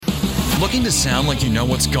Looking to sound like you know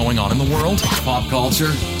what's going on in the world? Pop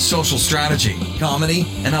culture, social strategy, comedy,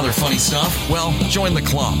 and other funny stuff? Well, join the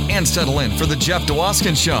club and settle in for The Jeff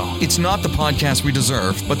Dwoskin Show. It's not the podcast we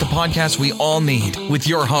deserve, but the podcast we all need, with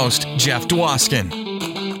your host, Jeff Dwoskin.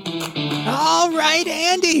 All right,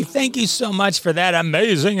 Andy, thank you so much for that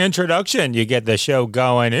amazing introduction. You get the show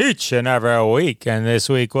going each and every week, and this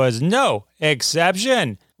week was no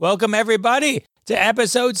exception. Welcome, everybody, to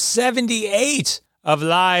episode 78 of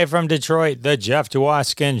Live from Detroit, The Jeff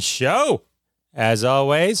Dwoskin Show. As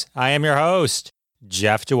always, I am your host,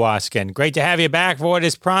 Jeff Dwoskin. Great to have you back for what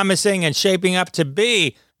is promising and shaping up to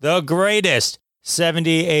be the greatest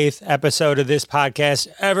 78th episode of this podcast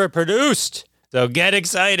ever produced. So get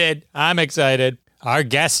excited. I'm excited. Our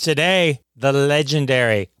guest today, the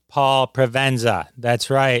legendary Paul Provenza.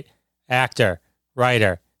 That's right. Actor,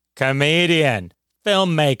 writer, comedian,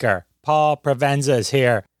 filmmaker. Paul Provenza is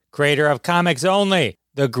here. Creator of Comics Only,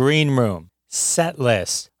 The Green Room, Set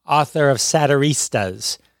List, author of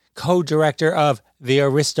Satiristas, co-director of The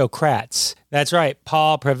Aristocrats. That's right,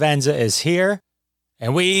 Paul Provenza is here,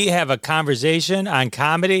 and we have a conversation on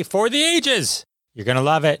comedy for the ages. You're going to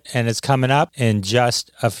love it, and it's coming up in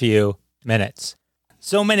just a few minutes.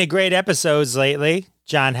 So many great episodes lately.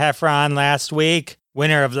 John Heffron last week,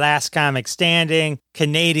 winner of Last Comic Standing,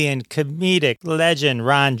 Canadian comedic legend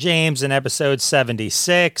Ron James in episode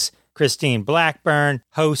 76, Christine Blackburn,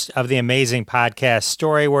 host of the amazing podcast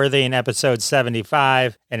Storyworthy in episode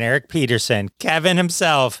 75, and Eric Peterson, Kevin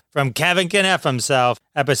himself, from Kevin Can F himself,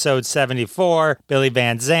 episode 74, Billy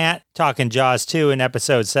Van Zant, Talking Jaws 2 in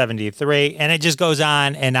episode 73, and it just goes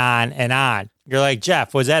on and on and on. You're like,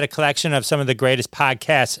 Jeff, was that a collection of some of the greatest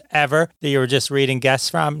podcasts ever that you were just reading guests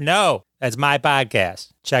from? No. That's my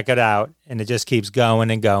podcast. Check it out. And it just keeps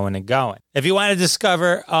going and going and going. If you want to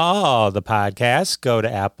discover all the podcasts, go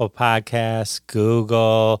to Apple Podcasts,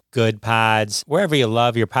 Google, Good Pods, wherever you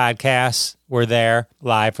love your podcasts. We're there.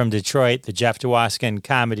 Live from Detroit, the Jeff Dwoskin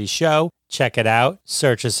Comedy Show. Check it out.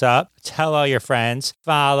 Search us up. Tell all your friends.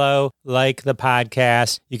 Follow, like the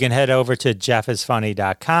podcast. You can head over to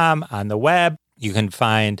jeffisfunny.com on the web. You can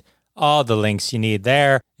find all the links you need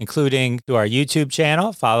there, including to our YouTube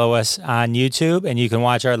channel. Follow us on YouTube, and you can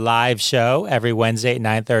watch our live show every Wednesday at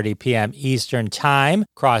 9:30 p.m. Eastern Time,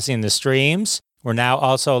 Crossing the Streams. We're now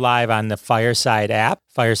also live on the Fireside app,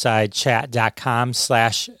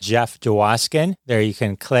 firesidechat.com/Jeff Dwoskin. There you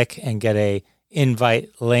can click and get a invite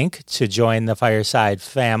link to join the Fireside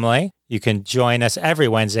family. You can join us every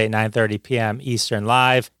Wednesday at 9:30 p.m. Eastern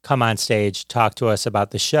Live. Come on stage, talk to us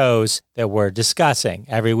about the shows that we're discussing.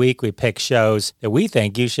 Every week we pick shows that we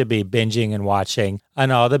think you should be binging and watching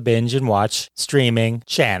on all the binge and watch streaming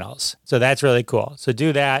channels. So that's really cool. So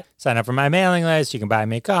do that. Sign up for my mailing list. You can buy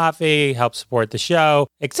me coffee, help support the show,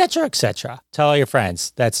 etc., etc. Tell all your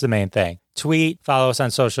friends. That's the main thing. Tweet, follow us on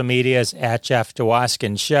social medias at Jeff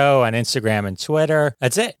Dwoskin Show on Instagram and Twitter.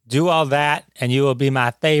 That's it. Do all that, and you will be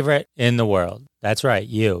my favorite in the world. That's right,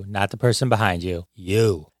 you, not the person behind you.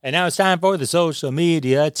 You. And now it's time for the social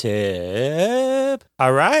media tip.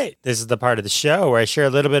 All right, this is the part of the show where I share a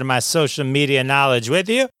little bit of my social media knowledge with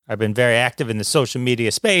you. I've been very active in the social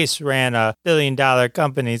media space, ran a billion-dollar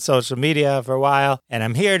company social media for a while, and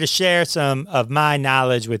I'm here to share some of my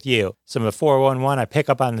knowledge with you. Some of the 411 I pick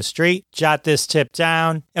up on the street, jot this tip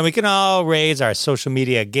down, and we can all raise our social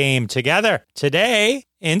media game together. Today,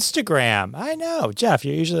 Instagram. I know, Jeff,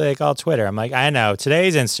 you're usually like all Twitter. I'm like, I know,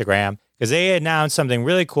 today's Instagram. Because they announced something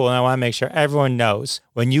really cool, and I want to make sure everyone knows.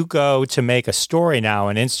 When you go to make a story now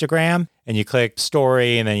on Instagram, and you click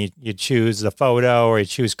story, and then you choose the photo, or you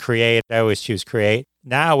choose create. I always choose create.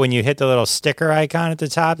 Now, when you hit the little sticker icon at the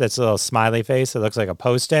top, that's a little smiley face that looks like a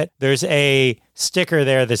Post-it, there's a sticker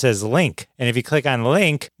there that says link. And if you click on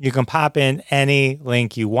link, you can pop in any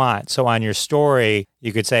link you want. So on your story,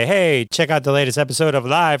 you could say, hey, check out the latest episode of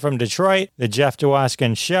Live from Detroit, the Jeff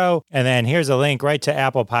Dwoskin Show. And then here's a link right to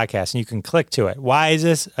Apple Podcasts, and you can click to it. Why is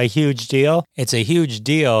this a huge deal? It's a huge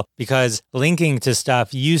deal because linking to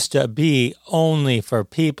stuff used to be only for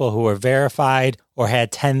people who were verified or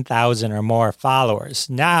had 10,000 or more followers.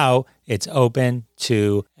 Now it's open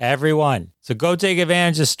to everyone. So go take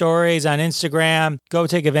advantage of stories on Instagram. Go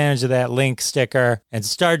take advantage of that link sticker and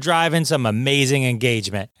start driving some amazing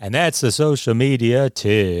engagement. And that's the social media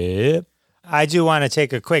tip. I do want to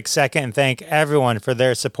take a quick second and thank everyone for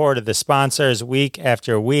their support of the sponsors week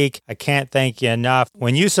after week. I can't thank you enough.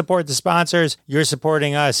 When you support the sponsors, you're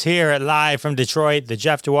supporting us here at Live from Detroit, the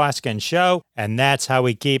Jeff Dwoskin Show, and that's how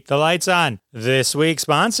we keep the lights on. This week's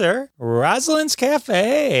sponsor, Rosalind's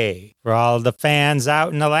Cafe. For all the fans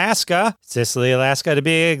out in Alaska, Sicily, Alaska to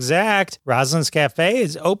be exact, Rosalind's Cafe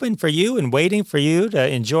is open for you and waiting for you to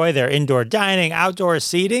enjoy their indoor dining, outdoor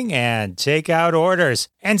seating, and takeout orders.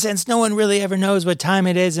 And since no one really ever knows what time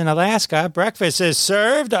it is in Alaska, breakfast is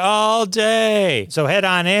served all day. So head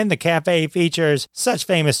on in. The cafe features such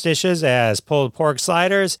famous dishes as pulled pork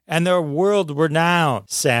sliders and their world-renowned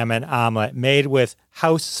salmon omelet made with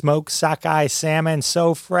house-smoked sockeye salmon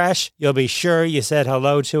so fresh, you'll be sure you said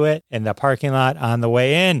hello to it in the parking lot on the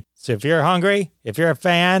way in. So if you're hungry, if you're a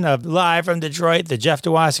fan of Live from Detroit, the Jeff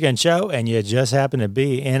Dwoskin Show, and you just happen to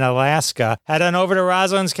be in Alaska, head on over to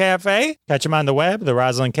Rosalind's Cafe. Catch them on the web,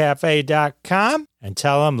 therosalindcafe.com, and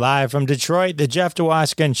tell them Live from Detroit, the Jeff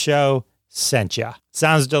Dwoskin Show sent ya.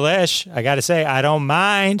 Sounds delish. I gotta say, I don't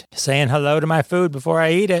mind saying hello to my food before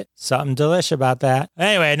I eat it. Something delish about that.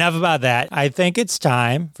 Anyway, enough about that. I think it's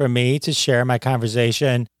time for me to share my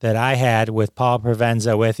conversation that I had with Paul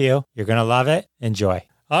Provenza with you. You're gonna love it. Enjoy.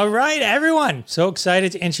 All right, everyone. So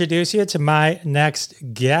excited to introduce you to my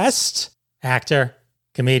next guest. Actor,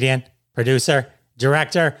 comedian, producer,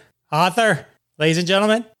 director, author. Ladies and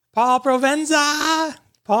gentlemen, Paul Provenza.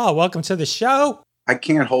 Paul, welcome to the show. I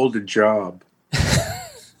can't hold a job.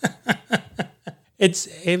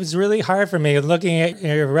 It was really hard for me looking at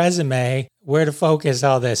your resume where to focus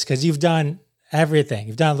all this because you've done everything.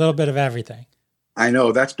 You've done a little bit of everything. I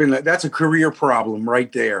know that's a career problem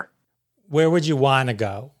right there. Where would you want to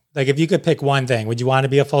go? Like if you could pick one thing, would you want to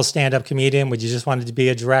be a full stand-up comedian? Would you just want to be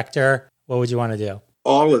a director? What would you want to do?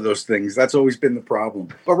 All of those things. That's always been the problem.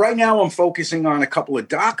 But right now I'm focusing on a couple of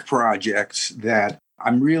doc projects that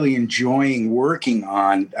I'm really enjoying working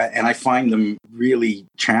on, and I find them really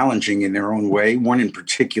challenging in their own way. One in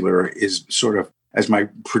particular is sort of, as my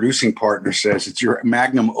producing partner says, it's your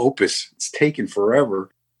magnum opus. It's taken forever.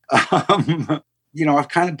 I've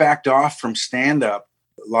kind of backed off from stand-up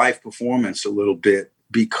live performance a little bit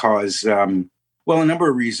because, a number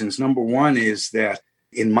of reasons. Number one is that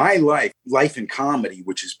in my life in comedy,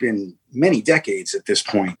 which has been many decades at this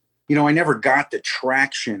point, I never got the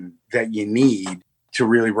traction that you need to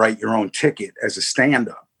really write your own ticket as a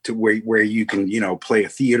stand-up to where you can, play a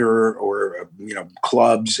theater or,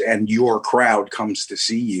 clubs and your crowd comes to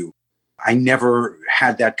see you. I never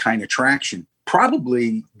had that kind of traction,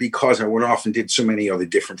 probably because I went off and did so many other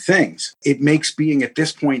different things. It makes being at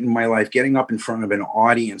this point in my life, getting up in front of an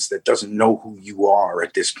audience that doesn't know who you are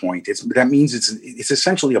at this point, that means it's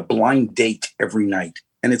essentially a blind date every night,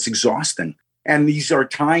 and it's exhausting. And these are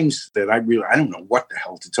times that I don't know what the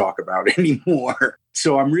hell to talk about anymore.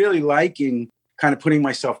 So I'm really liking kind of putting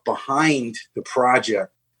myself behind the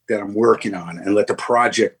project that I'm working on and let the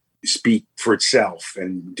project speak for itself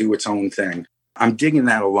and do its own thing. I'm digging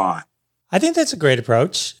that a lot. I think that's a great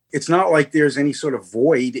approach. It's not like there's any sort of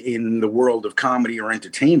void in the world of comedy or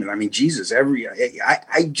entertainment. I mean, Jesus,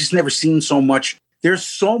 I just never seen so much. There's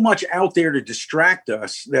so much out there to distract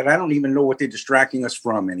us that I don't even know what they're distracting us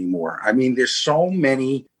from anymore. I mean, there's so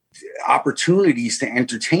many opportunities to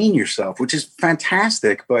entertain yourself, which is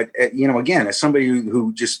fantastic. But, again, as somebody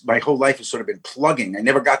who just my whole life has sort of been plugging, I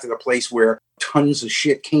never got to the place where tons of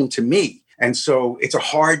shit came to me. And so it's a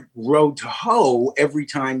hard road to hoe every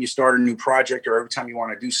time you start a new project or every time you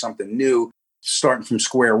want to do something new, starting from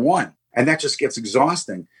square one. And that just gets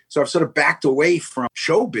exhausting. So I've sort of backed away from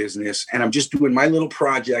show business and I'm just doing my little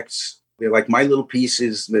projects. They're like my little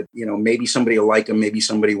pieces that, maybe somebody will like them, maybe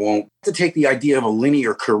somebody won't. To take the idea of a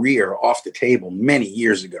linear career off the table many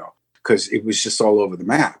years ago because it was just all over the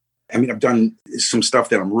map. I mean, I've done some stuff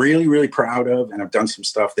that I'm really, really proud of, and I've done some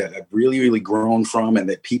stuff that I've really, really grown from and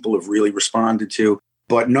that people have really responded to.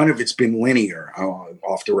 But none of it's been linear.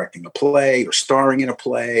 Off directing a play or starring in a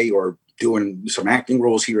play or doing some acting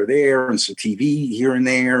roles here or there and some TV here and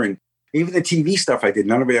there. And even the TV stuff I did,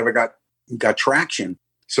 none of it ever got traction.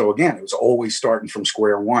 So again, it was always starting from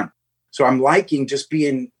square one. So I'm liking just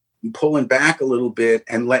pulling back a little bit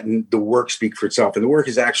and letting the work speak for itself. And the work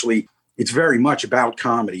is actually, it's very much about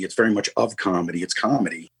comedy. It's very much of comedy. It's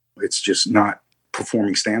comedy. It's just not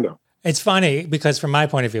performing stand-up. It's funny because from my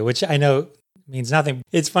point of view, which I know means nothing.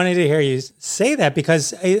 It's funny to hear you say that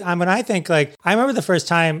because when I think I remember the first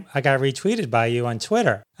time I got retweeted by you on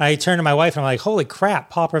Twitter. I turned to my wife and I'm like, holy crap,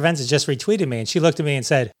 Paul Provenza just retweeted me. And she looked at me and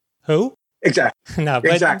said, who? Exactly.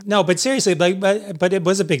 But seriously, but it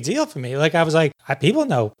was a big deal for me. I was like, people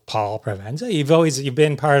know Paul Provenza. You've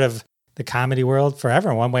been part of the comedy world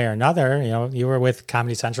forever, one way or another. You were with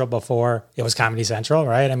Comedy Central before it was Comedy Central,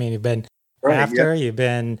 right? I mean, you've been after, you've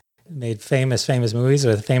been made famous movies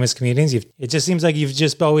with famous comedians. It just seems like you've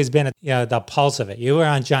just always been at the pulse of it. You were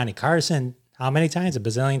on Johnny Carson. how many times? A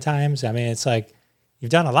bazillion times? I mean, it's like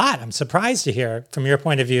you've done a lot. I'm surprised to hear from your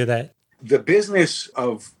point of view that the business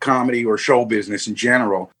of comedy or show business in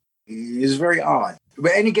general is very odd.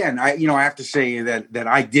 And again, I have to say that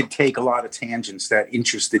I did take a lot of tangents that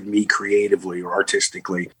interested me creatively or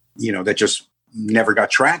artistically, that just never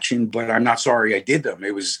got traction, but I'm not sorry I did them.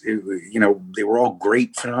 It they were all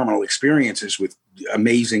great, phenomenal experiences with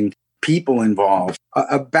amazing people involved.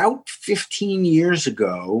 About 15 years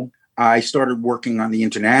ago, I started working on the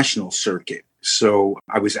international circuit. So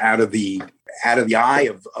I was out of the eye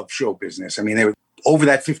of show business. I mean, over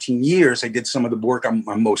that 15 years, I did some of the work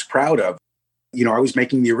I'm most proud of. I was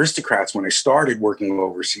making The Aristocrats when I started working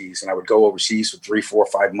overseas, and I would go overseas for 3, 4,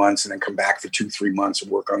 5 months and then come back for 2, 3 months and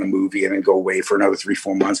work on a movie and then go away for another 3,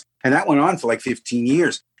 4 months. And that went on for like 15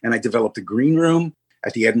 years. And I developed a green room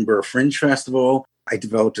at the Edinburgh Fringe Festival. I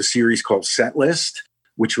developed a series called Set List,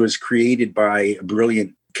 which was created by a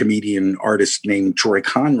brilliant comedian artist named Troy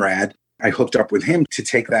Conrad. I hooked up with him to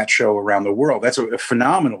take that show around the world. That's a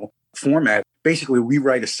phenomenal format. Basically, we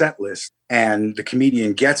write a set list and the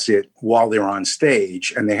comedian gets it while they're on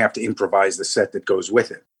stage and they have to improvise the set that goes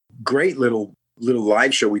with it. Great little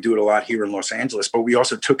live show. We do it a lot here in Los Angeles, but we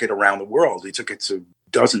also took it around the world. We took it to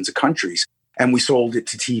dozens of countries and we sold it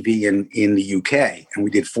to TV in the UK. And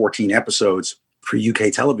we did 14 episodes for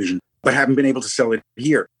UK television, but haven't been able to sell it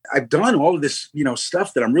here. I've done all of this,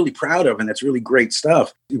 stuff that I'm really proud of, and that's really great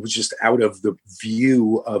stuff. It was just out of the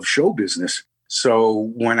view of show business.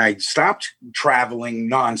 So when I stopped traveling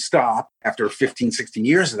nonstop after 15, 16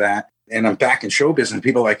 years of that, and I'm back in show business,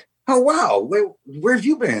 people are like, oh, wow, where have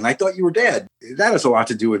you been? I thought you were dead. That has a lot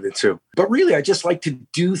to do with it, too. But really, I just like to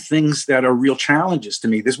do things that are real challenges to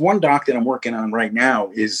me. There's one doc that I'm working on right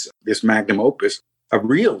now is this magnum opus, a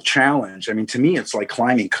real challenge. I mean, to me, it's like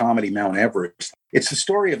climbing comedy Mount Everest. It's the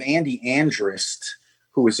story of Andy Andrist,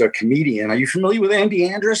 who is a comedian. Are you familiar with Andy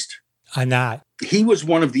Andrist? I'm not. He was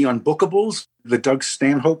one of the Unbookables, the Doug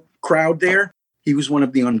Stanhope crowd there. He was one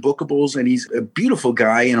of the Unbookables, and he's a beautiful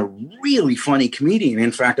guy and a really funny comedian.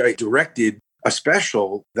 In fact, I directed a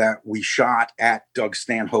special that we shot at Doug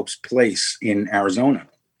Stanhope's place in Arizona.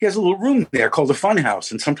 He has a little room there called the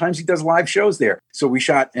Funhouse, and sometimes he does live shows there. So we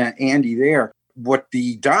shot Andy there. What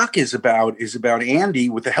the doc is about Andy,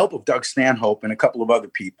 with the help of Doug Stanhope and a couple of other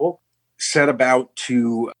people, set about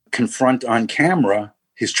to confront on camera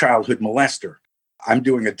his childhood molester. I'm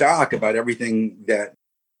doing a doc about everything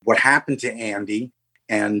what happened to Andy,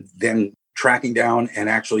 and then tracking down and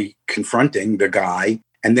actually confronting the guy,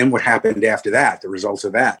 and then what happened after that, the results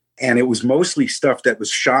of that. And it was mostly stuff that was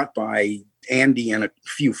shot by Andy and a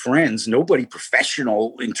few friends. Nobody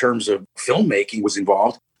professional in terms of filmmaking was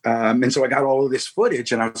involved. And so I got all of this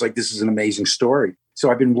footage and I was like, this is an amazing story. So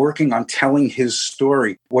I've been working on telling his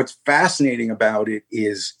story. What's fascinating about it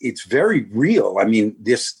is it's very real. I mean,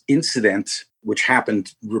 this incident, which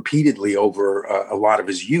happened repeatedly over a lot of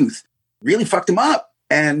his youth, really fucked him up.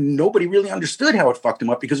 And nobody really understood how it fucked him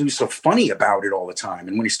up because he was so funny about it all the time.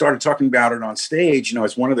 And when he started talking about it on stage,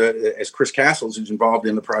 as Chris Castles, who's involved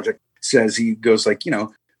in the project, says, he goes like,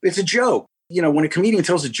 it's a joke. When a comedian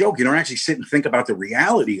tells a joke, you don't actually sit and think about the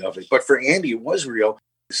reality of it. But for Andy, it was real.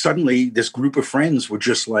 Suddenly, this group of friends were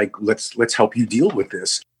just like, let's help you deal with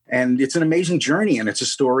this. And it's an amazing journey. And it's a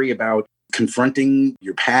story about confronting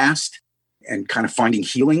your past and kind of finding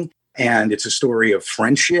healing. And it's a story of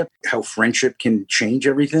friendship, how friendship can change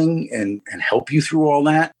everything and help you through all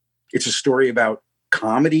that. It's a story about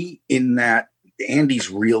comedy in that Andy's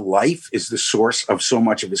real life is the source of so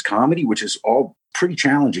much of his comedy, which is all pretty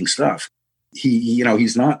challenging stuff.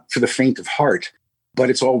 He's not for the faint of heart, but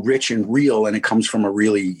it's all rich and real. And it comes from a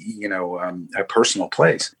really, a personal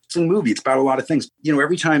place. It's a movie. It's about a lot of things.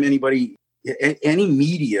 Every time any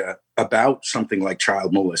media about something like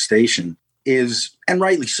child molestation is, and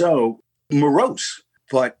rightly so, morose,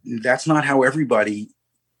 but that's not how everybody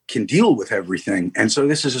can deal with everything. And so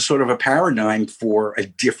this is a sort of a paradigm for a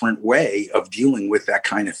different way of dealing with that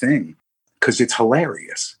kind of thing, because it's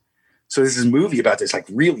hilarious. So this is a movie about this like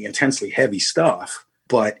really intensely heavy stuff,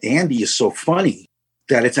 but Andy is so funny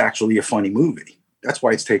that it's actually a funny movie. That's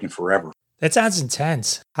why it's taken forever. That sounds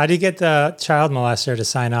intense. How do you get the child molester to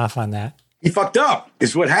sign off on that? He fucked up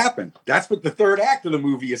is what happened. That's what the third act of the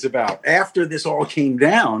movie is about. After this all came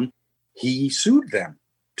down, he sued them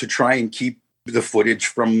to try and keep the footage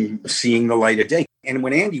from seeing the light of day. And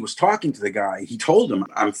when Andy was talking to the guy, he told him,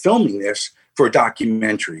 I'm filming this for a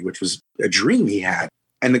documentary, which was a dream he had.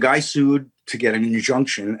 And the guy sued to get an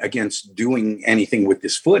injunction against doing anything with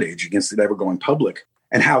this footage, against it ever going public.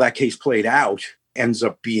 And how that case played out ends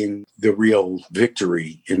up being the real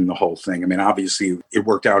victory in the whole thing. I mean, obviously, it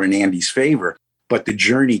worked out in Andy's favor. But the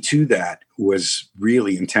journey to that was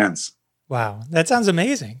really intense. Wow, that sounds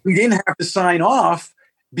amazing. We didn't have to sign off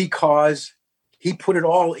because he put it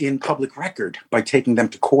all in public record by taking them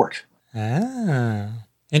to court. Ah,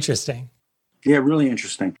 interesting. Yeah, really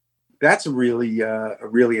interesting. That's a really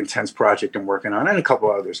intense project I'm working on, and a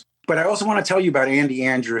couple others. But I also want to tell you about Andy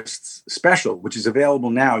Andrist's special, which is available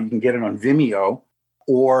now. You can get it on Vimeo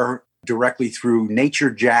or directly through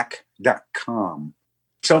naturejack.com.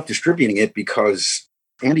 Self-distributing it because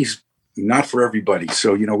Andy's not for everybody.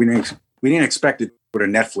 So, we didn't expect it to go to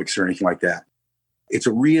Netflix or anything like that. It's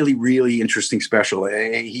a really, really interesting special.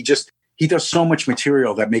 He does so much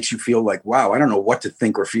material that makes you feel like, wow, I don't know what to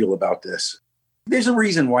think or feel about this. There's a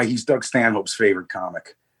reason why he's Doug Stanhope's favorite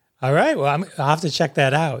comic. All right. Well, I'll have to check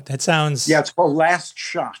that out. That sounds... Yeah, it's called Last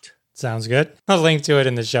Shot. Sounds good. I'll link to it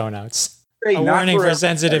in the show notes. Hey, a warning for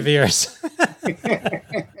sensitive ears.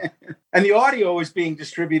 And the audio is being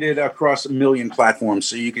distributed across 1 million platforms,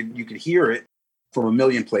 so you could hear it from 1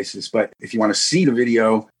 million places. But if you want to see the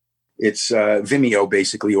video, it's Vimeo,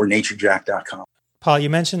 basically, or naturejack.com. Paul, you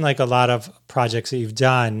mentioned like a lot of projects that you've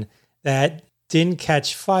done that didn't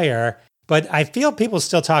catch fire, but I feel people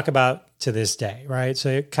still talk about to this day, right?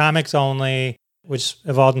 So Comics Only, which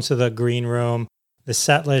evolved into the Green Room, the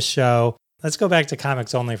Setlist Show. Let's go back to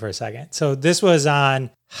Comics Only for a second. So this was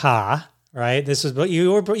on Ha, right? This was,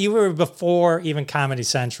 you were before even Comedy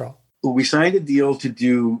Central. We signed a deal to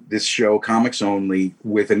do this show, Comics Only,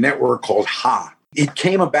 with a network called Ha. It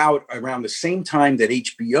came about around the same time that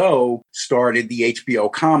HBO started the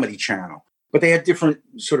HBO Comedy Channel, but they had different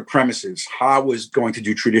sort of premises. Ha was going to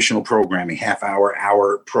do traditional programming,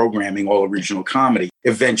 hour programming, all original comedy.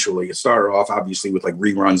 Eventually, it started off obviously with like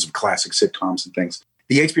reruns of classic sitcoms and things.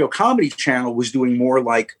 The HBO Comedy Channel was doing more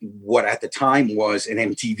like what at the time was an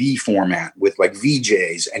MTV format with like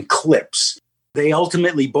VJs and clips. They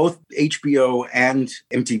ultimately, both HBO and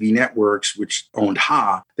MTV Networks, which owned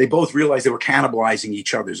Ha, they both realized they were cannibalizing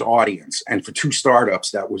each other's audience. And for two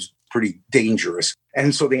startups, that was pretty dangerous.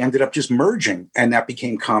 And so they ended up just merging, and that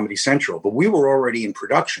became Comedy Central. But we were already in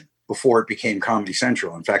production before it became Comedy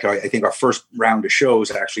Central. In fact, I think our first round of shows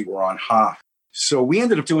actually were on Ha. So we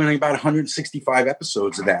ended up doing about 165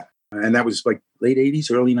 episodes of that. And that was like late 80s,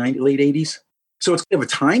 early 90s, late 80s. So it's kind of a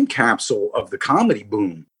time capsule of the comedy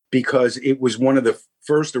boom, because it was one of the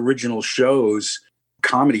first original shows,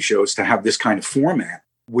 comedy shows, to have this kind of format,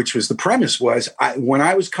 which was the premise was, when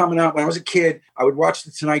I was coming up, when I was a kid, I would watch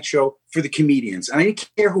The Tonight Show for the comedians. And I didn't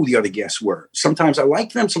care who the other guests were. Sometimes I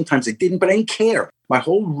liked them, sometimes I didn't, but I didn't care. My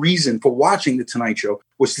whole reason for watching The Tonight Show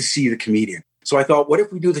was to see the comedian. So I thought, what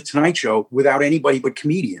if we do The Tonight Show without anybody but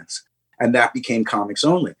comedians? And that became Comics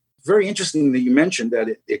Only. Very interesting that you mentioned that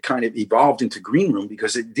it kind of evolved into Green Room,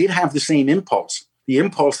 because it did have the same impulse. The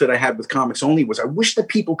impulse that I had with Comics Only was I wish that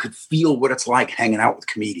people could feel what it's like hanging out with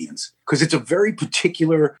comedians, because it's a very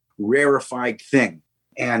particular, rarefied thing.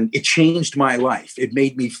 And it changed my life. It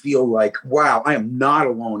made me feel like, wow, I am not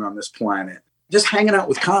alone on this planet. Just hanging out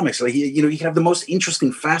with comics, like, you can have the most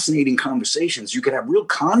interesting, fascinating conversations. You could have real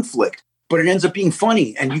conflict, but it ends up being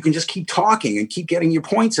funny, and you can just keep talking and keep getting your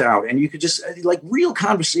points out. And you could just like real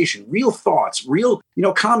conversation, real thoughts,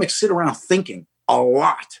 comics sit around thinking a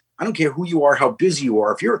lot. I don't care who you are, how busy you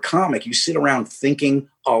are. If you're a comic, you sit around thinking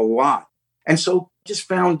a lot. And so just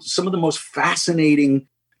found some of the most fascinating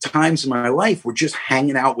times in my life were just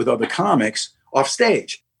hanging out with other comics off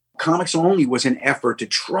stage. Comics Only was an effort to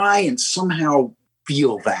try and somehow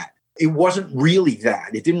feel that. It wasn't really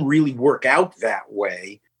that. It didn't really work out that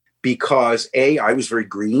way because, A, I was very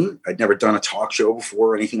green. I'd never done a talk show before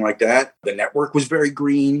or anything like that. The network was very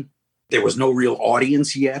green. There was no real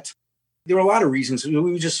audience yet. There were a lot of reasons. We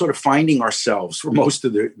were just sort of finding ourselves for most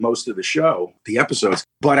of the show, the episodes.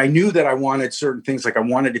 But I knew that I wanted certain things, like I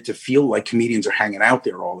wanted it to feel like comedians are hanging out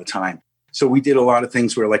there all the time. So we did a lot of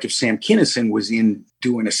things where, like, if Sam Kinison was in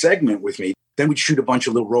doing a segment with me, then we'd shoot a bunch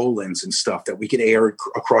of little roll-ins and stuff that we could air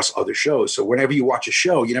across other shows. So whenever you watch a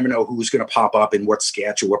show, you never know who's going to pop up in what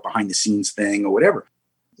sketch or what behind-the-scenes thing or whatever.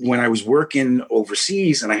 When I was working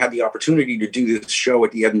overseas and I had the opportunity to do this show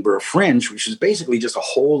at the Edinburgh Fringe, which is basically just a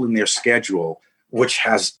hole in their schedule, which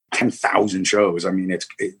has 10,000 shows. I mean,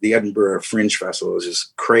 the Edinburgh Fringe Festival is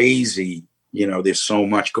just crazy. There's so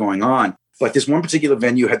much going on. But this one particular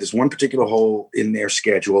venue had this one particular hole in their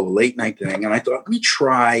schedule, a late night thing. And I thought, let me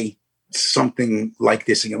try something like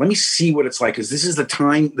this again. Let me see what it's like. Because this is the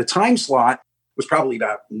time slot was probably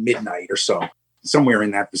about midnight or so, somewhere in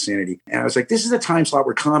that vicinity. And I was like, this is a time slot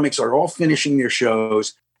where comics are all finishing their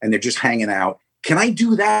shows and they're just hanging out. Can I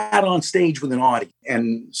do that on stage with an audience?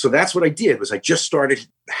 And so that's what I did, was I just started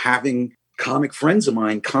having comic friends of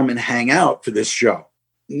mine come and hang out for this show.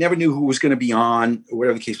 never knew who was going to be on, or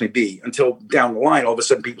whatever the case may be, until down the line, all of a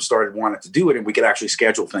sudden people started wanting to do it and we could actually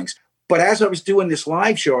schedule things. But as I was doing this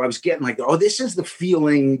live show, I was getting like, oh, this is the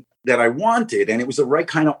feeling that I wanted. And it was the right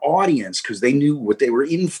kind of audience because they knew what they were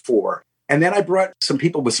in for. And then I brought some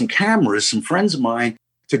people with some cameras, some friends of mine,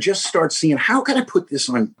 to just start seeing, how can I put this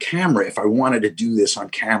on camera if I wanted to do this on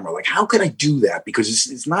camera? Like, how could I do that? Because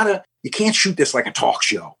it's not you can't shoot this like a talk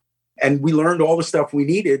show. And we learned all the stuff we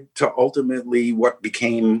needed to ultimately what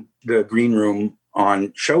became the Green Room on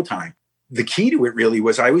Showtime. The key to it really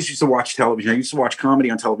was I always used to watch television. I used to watch comedy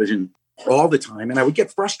on television all the time. And I would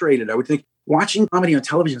get frustrated. I would think watching comedy on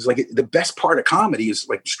television is like the best part of comedy is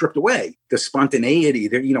like stripped away. The spontaneity,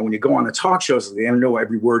 when you go on the talk shows, they don't know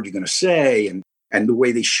every word you're going to say. And the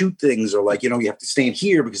way they shoot things are like, you have to stand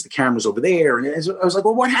here because the camera's over there. And I was like,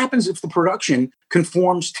 well, what happens if the production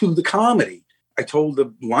conforms to the comedy? I told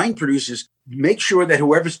the line producers, make sure that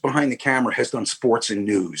whoever's behind the camera has done sports and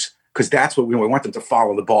news, because that's what we want them to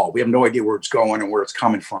follow the ball. We have no idea where it's going and where it's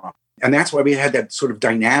coming from. And that's why we had that sort of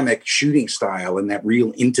dynamic shooting style and that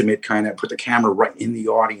real intimate kind of put the camera right in the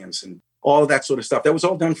audience and all of that sort of stuff. That was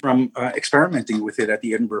all done from experimenting with it at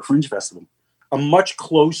the Edinburgh Fringe Festival. A much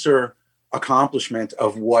closer accomplishment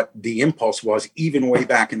of what the impulse was, even way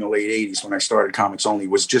back in the late 80s when I started Comics Only,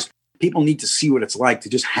 was just people need to see what it's like to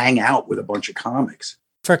just hang out with a bunch of comics.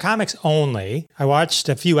 For Comics Only, I watched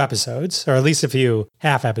a few episodes, or at least a few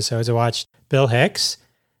half episodes. I watched Bill Hicks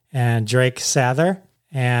and Drake Sather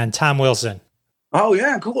and Tom Wilson. Oh,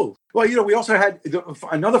 yeah, cool. Well, we also had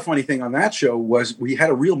another funny thing on that show was we had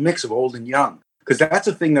a real mix of old and young, because that's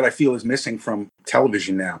a thing that I feel is missing from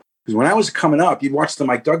television now. Because when I was coming up, you'd watch the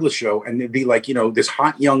Mike Douglas show and there'd be like, this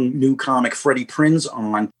hot young new comic, Freddie Prinze,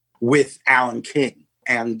 on with Alan King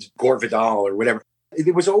and Gore Vidal or whatever.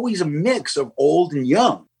 There was always a mix of old and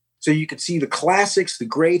young. So you could see the classics, the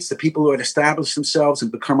greats, the people who had established themselves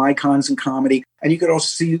and become icons in comedy. And you could also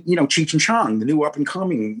see, Cheech and Chong, the new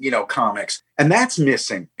up-and-coming, comics. And that's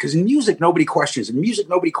missing. Because in music, nobody questions. In music,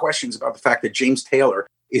 nobody questions about the fact that James Taylor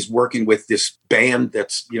is working with this band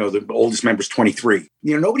that's, the oldest member's 23.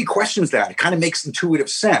 Nobody questions that. It kind of makes intuitive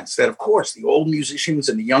sense that, of course, the old musicians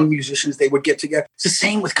and the young musicians, they would get together. It's the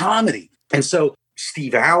same with comedy. And so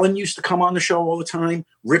Steve Allen used to come on the show all the time.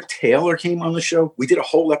 Rip Taylor came on the show. We did a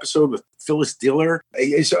whole episode with Phyllis Diller.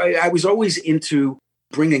 So I was always into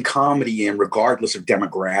bringing comedy in regardless of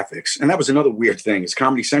demographics. And that was another weird thing is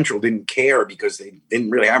Comedy Central didn't care because they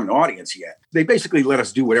didn't really have an audience yet. They basically let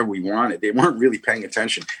us do whatever we wanted. They weren't really paying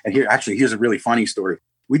attention. And here's a really funny story.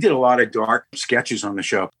 We did a lot of dark sketches on the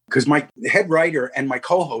show because my head writer and my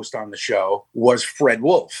co-host on the show was Fred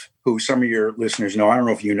Wolf, who some of your listeners know. I don't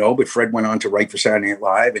know if you know, but Fred went on to write for Saturday Night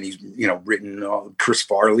Live, and he's written Chris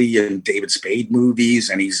Farley and David Spade movies,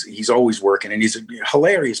 and he's always working, and he's a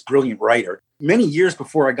hilarious, brilliant writer. Many years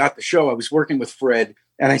before I got the show, I was working with Fred,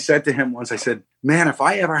 and I said to him once, I said, man, if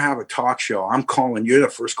I ever have a talk show, I'm calling you the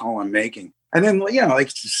first call I'm making. And then,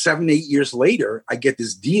 like 7, 8 years later, I get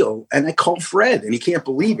this deal and I call Fred and he can't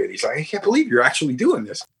believe it. He's like, I can't believe you're actually doing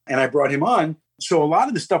this. And I brought him on. So a lot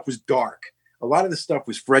of the stuff was dark. A lot of the stuff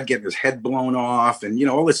was Fred getting his head blown off and,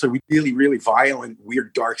 all this really, really violent,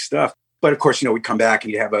 weird, dark stuff. But of course, we'd come back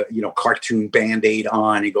and you'd have a, cartoon Band-Aid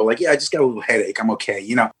on. And you go like, yeah, I just got a little headache. I'm okay.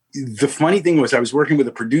 The funny thing was I was working with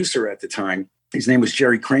a producer at the time. His name was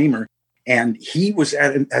Jerry Kramer. And he was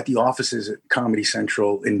at the offices at Comedy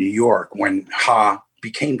Central in New York when Ha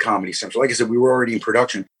became Comedy Central. Like I said, we were already in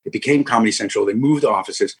production. It became Comedy Central. They moved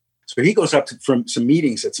offices. So he goes up from some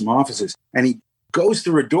meetings at some offices and he goes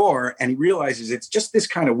through a door and he realizes it's just this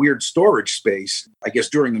kind of weird storage space. I guess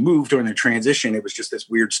during the transition, it was just this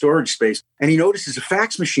weird storage space. And he notices a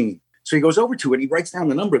fax machine. So he goes over to it and he writes down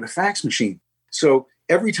the number of the fax machine. So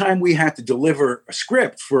every time we had to deliver a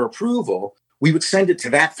script for approval, we would send it to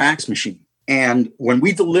that fax machine. And when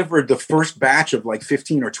we delivered the first batch of like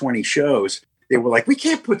 15 or 20 shows, they were like, we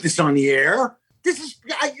can't put this on the air.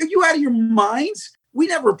 Are you out of your minds? We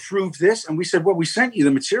never approved this. And we said, well, we sent you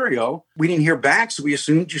the material. We didn't hear back, so we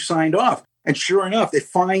assumed you signed off. And sure enough, they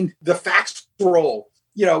find the fax roll,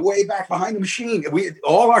 way back behind the machine.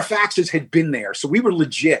 All our faxes had been there. So we were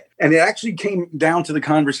legit. And it actually came down to the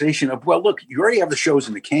conversation of, well, look, you already have the shows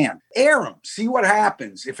in the can. Air them. See what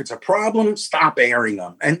happens. If it's a problem, stop airing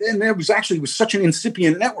them. And there was such an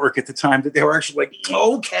incipient network at the time that they were actually like,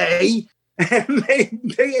 okay. And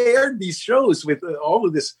they aired these shows with all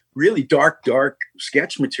of this really dark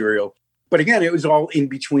sketch material. But again, it was all in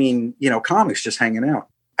between, comics just hanging out.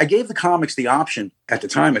 I gave the comics the option at the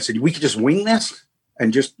time. I said, we could just wing this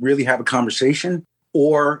and just really have a conversation,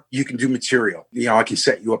 or you can do material. I can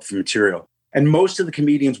set you up for material. And most of the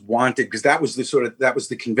comedians wanted, because that was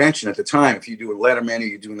the convention at the time. If you do a Letterman or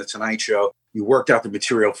you're doing the Tonight Show, you worked out the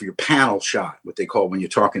material for your panel shot, what they call when you're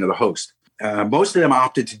talking to the host. Most of them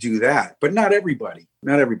opted to do that, but not everybody.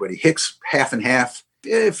 Not everybody. Hicks, half and half.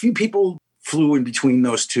 A few people flew in between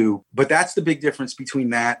those two, but that's the big difference between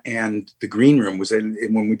that and the green room. Was and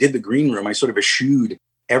when we did the green room, I sort of eschewed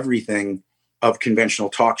everything of conventional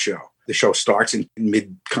talk show. The show starts in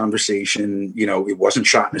mid-conversation. It wasn't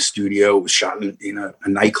shot in a studio. It was shot in a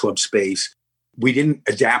nightclub space. We didn't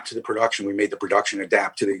adapt to the production. We made the production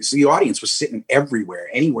adapt to the audience was sitting everywhere,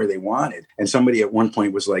 anywhere they wanted. And somebody at one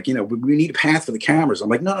point was like, we need a path for the cameras. I'm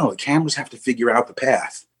like, no, the cameras have to figure out the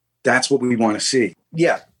path. That's what we want to see.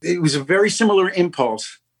 Yeah, it was a very similar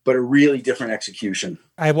impulse, but a really different execution.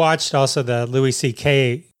 I watched also the Louis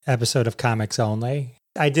C.K. episode of Comics Only.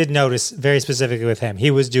 I did notice very specifically with him,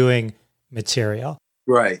 he was doing material.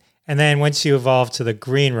 Right. And then once you evolve to the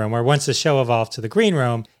green room, or once the show evolved to the green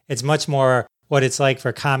room, it's much more what it's like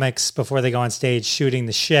for comics before they go on stage shooting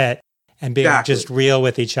the shit and being just real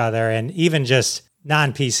with each other, and even just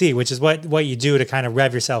non-PC, which is what you do to kind of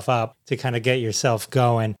rev yourself up, to kind of get yourself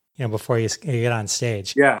going, before you get on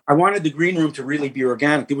stage. Yeah. I wanted the green room to really be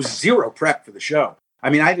organic. There was zero prep for the show.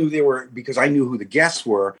 I mean, I knew because I knew who the guests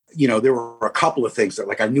were, there were a couple of things that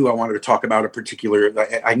I knew I wanted to talk about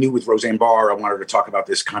I knew with Roseanne Barr, I wanted to talk about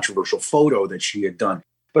this controversial photo that she had done.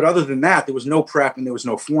 But other than that, there was no prep and there was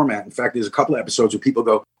no format. In fact, there's a couple of episodes where people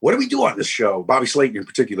go, what do we do on this show? Bobby Slayton in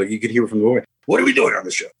particular, you could hear from the way, what are we doing on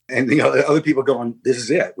this show? And the other people going, this is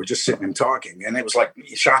it. We're just sitting and talking. And it was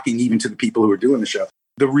shocking even to the people who were doing the show.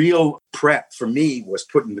 The real prep for me was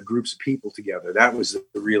putting the groups of people together. That was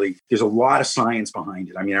there's a lot of science behind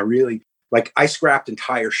it. I mean, I scrapped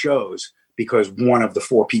entire shows because one of the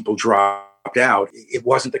four people dropped out. It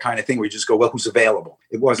wasn't the kind of thing where you just go, well, who's available?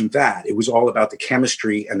 It wasn't that. It was all about the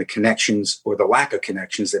chemistry and the connections, or the lack of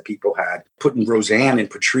connections, that people had. Putting Roseanne and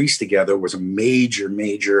Patrice together was a major,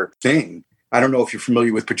 major thing. I don't know if you're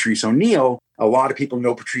familiar with Patrice O'Neal. A lot of people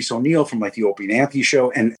know Patrice O'Neal from the Opie and Anthony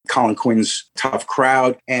show and Colin Quinn's Tough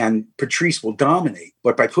Crowd, and Patrice will dominate.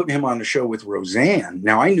 But by putting him on the show with Roseanne,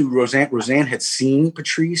 now I knew Roseanne had seen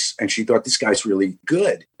Patrice and she thought this guy's really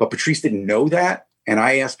good, but Patrice didn't know that. And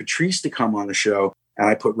I asked Patrice to come on the show, and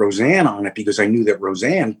I put Roseanne on it because I knew that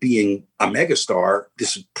Roseanne, being a megastar,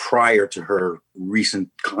 this is prior to her recent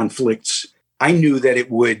conflicts, I knew that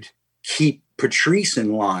it would keep Patrice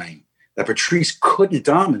in line. That Patrice couldn't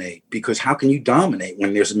dominate, because how can you dominate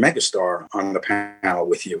when there's a megastar on the panel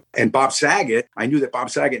with you? And Bob Saget, I knew that Bob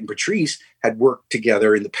Saget and Patrice had worked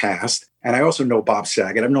together in the past. And I also know Bob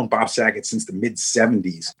Saget. I've known Bob Saget since the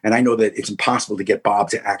mid-'70s. And I know that it's impossible to get Bob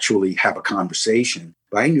to actually have a conversation.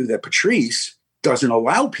 But I knew that Patrice doesn't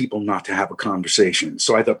allow people not to have a conversation.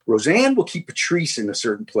 So I thought Roseanne will keep Patrice in a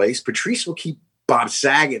certain place. Patrice will keep Bob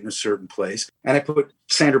Saget in a certain place. And I put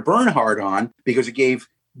Sandra Bernhard on because it gave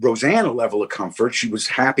Roseanne a level of comfort. She was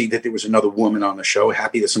happy that there was another woman on the show,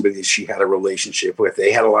 happy that somebody that she had a relationship with.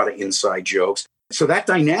 They had a lot of inside jokes. So that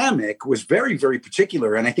dynamic was very, very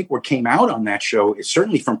particular. And I think what came out on that show is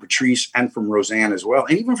certainly from Patrice and from Roseanne as well.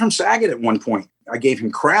 And even from Saget at one point. I gave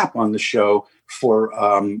him crap on the show for,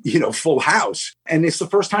 Full House. And it's the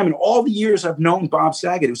first time in all the years I've known Bob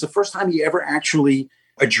Saget, it was the first time he ever actually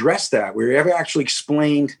addressed that, where he ever actually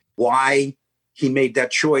explained why he made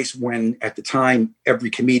that choice, when at the time every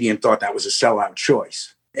comedian thought that was a sellout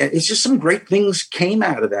choice. And it's just some great things came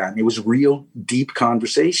out of that. And it was real deep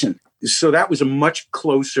conversation. So that was a much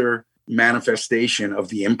closer manifestation of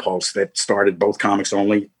the impulse that started both Comics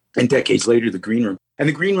Only and decades later, the Green Room. And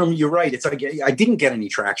the Green Room, you're right. It's like, I didn't get any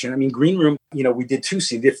traction. I mean, Green Room, we did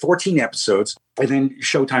did 14 episodes, and then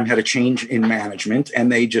Showtime had a change in management,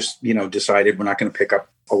 and they just, decided we're not going to pick up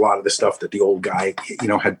a lot of the stuff that the old guy,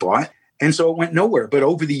 had bought. And so it went nowhere. But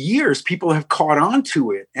over the years, people have caught on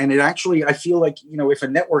to it. And it actually, I feel like, if a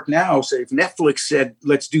network now, say if Netflix said,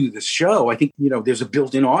 let's do this show, I think, there's a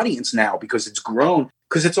built-in audience now because it's grown,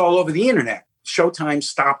 because it's all over the internet. Showtime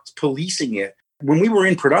stopped policing it. When we were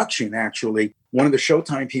in production, actually, one of the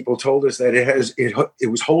Showtime people told us that it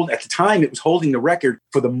was holding the record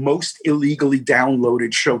for the most illegally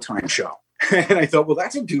downloaded Showtime show. And I thought, well,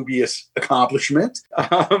 that's a dubious accomplishment.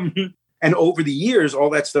 And over the years,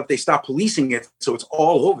 all that stuff, they stopped policing it. So it's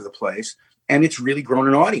all over the place. And it's really grown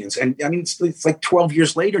an audience. And I mean, it's like 12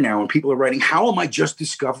 years later now, and people are writing, how am I just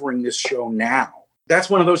discovering this show now? That's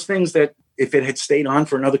one of those things that if it had stayed on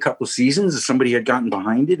for another couple of seasons, if somebody had gotten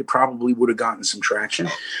behind it, it probably would have gotten some traction.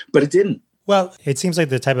 But it didn't. Well, it seems like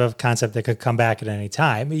the type of concept that could come back at any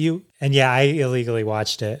time. I illegally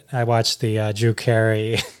watched it. I watched the Drew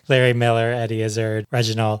Carey, Larry Miller, Eddie Izzard,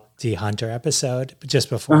 Reginald D. Hunter episode just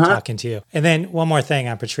before talking to you. And then one more thing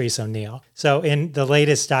on Patrice O'Neal. So in the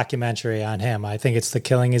latest documentary on him, I think it's The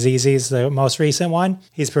Killing Is Easy, is the most recent one.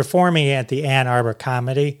 He's performing at the Ann Arbor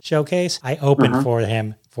Comedy Showcase. I opened for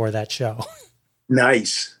him for that show.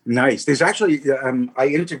 Nice. There's actually, I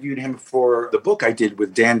interviewed him for the book I did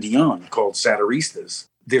with Dan Dion called Satiristas.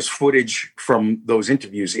 There's footage from those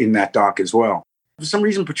interviews in that doc as well. For some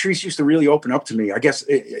reason, Patrice used to really open up to me. I guess,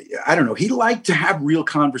 I don't know, he liked to have real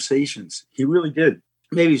conversations. He really did.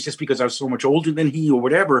 Maybe it's just because I was so much older than he or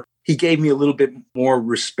whatever. He gave me a little bit more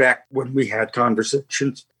respect when we had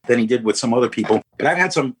conversations than he did with some other people. But I've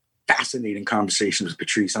had some fascinating conversations with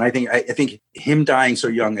Patrice. And I think him dying so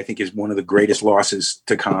young, I think is one of the greatest losses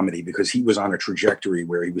to comedy because he was on a trajectory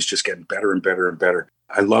where he was just getting better and better and better.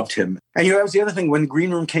 I loved him. And, that was the other thing. When the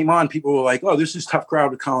Green Room came on, people were like, oh, this is Tough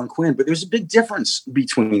Crowd with Colin Quinn. But there's a big difference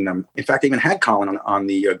between them. In fact, they even had Colin on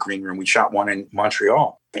the Green Room. We shot one in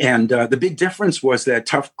Montreal. And the big difference was that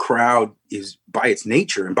Tough Crowd is, by its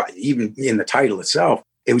nature, and by even in the title itself,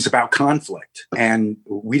 it was about conflict. And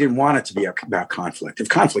we didn't want it to be about conflict. If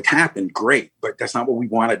conflict happened, great. But that's not what we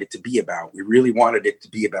wanted it to be about. We really wanted it to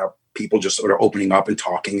be about people just sort of opening up and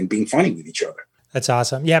talking and being funny with each other. That's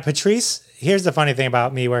awesome. Yeah, Patrice, here's the funny thing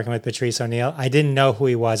about me working with Patrice O'Neal. I didn't know who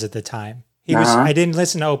he was at the time. I didn't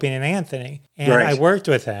listen to Opie and Anthony. And I worked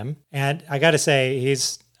with him. And I got to say,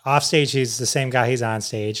 he's off stage. He's the same guy he's on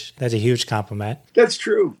stage. That's a huge compliment. That's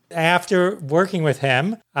true. After working with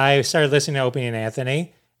him, I started listening to Opie and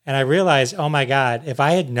Anthony. And I realized, oh my God, if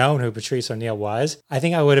I had known who Patrice O'Neal was, I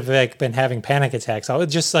think I would have been having panic attacks. I would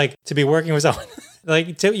just to be working with someone,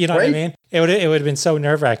 you know what I mean? It would have been so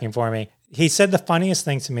nerve-wracking for me. He said the funniest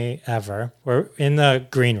thing to me ever. We're in the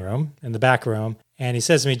green room, in the back room, and he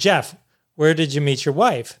says to me, Jeff, where did you meet your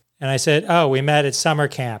wife? And I said, oh, we met at summer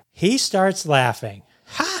camp. He starts laughing.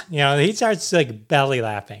 Ha! He starts belly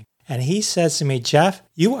laughing. And he says to me, Jeff,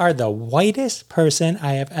 you are the whitest person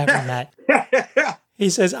I have ever met. He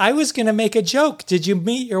says, I was going to make a joke. Did you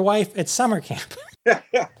meet your wife at summer camp? I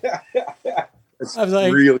was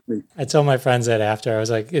like, really? I told my friends that after. I was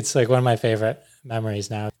like, it's one of my favorite memories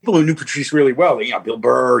now. People who knew Patrice really well, Bill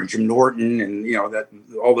Burr and Jim Norton and,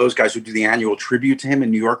 all those guys who do the annual tribute to him in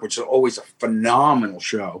New York, which is always a phenomenal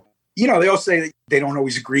show. They all say that they don't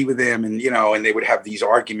always agree with him and, and they would have these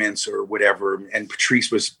arguments or whatever. And Patrice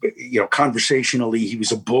was, conversationally, he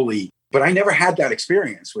was a bully. But I never had that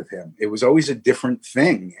experience with him. It was always a different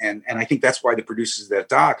thing. And I think that's why the producers of that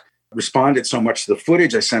doc responded so much to the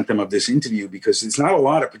footage I sent them of this interview, because it's not a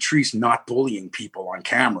lot of Patrice not bullying people on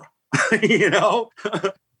camera,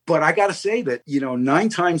 But I got to say that, 9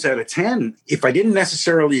 times out of 10, if I didn't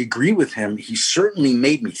necessarily agree with him, he certainly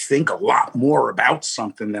made me think a lot more about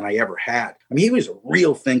something than I ever had. I mean, he was a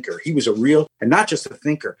real thinker. He was and not just a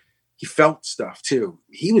thinker. He felt stuff too.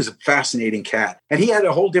 He was a fascinating cat. And he had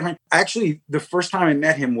a whole different, actually, the first time I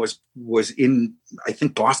met him was in, I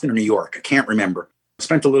think, Boston or New York. I can't remember. I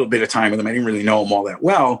spent a little bit of time with him. I didn't really know him all that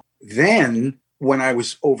well. Then when I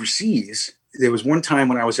was overseas, there was one time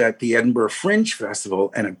when I was at the Edinburgh Fringe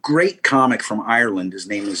Festival and a great comic from Ireland, his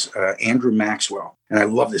name is Andrew Maxwell. And I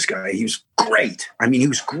love this guy. He was great. I mean, he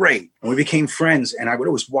was great. And we became friends. And I would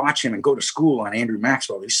always watch him and go to school on Andrew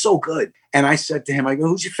Maxwell. He's so good. And I said to him, I go,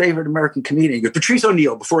 who's your favorite American comedian? He goes, Patrice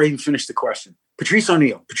O'Neal, before I even finished the question. Patrice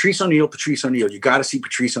O'Neal. You got to see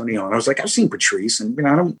Patrice O'Neal. And I was like, I've seen Patrice. And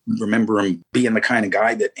I don't remember him being the kind of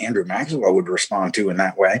guy that Andrew Maxwell would respond to in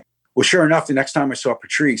that way. Well, sure enough, the next time I saw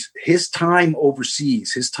Patrice, his time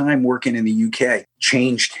overseas, his time working in the UK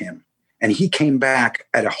changed him. And he came back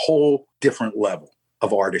at a whole different level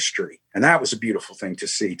of artistry. And that was a beautiful thing to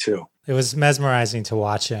see, too. It was mesmerizing to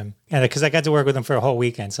watch him. And because I got to work with him for a whole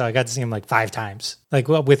weekend. So I got to see him 5 times,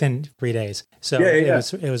 within 3 days. So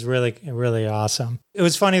it was really, really awesome. It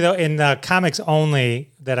was funny, though, in the comics only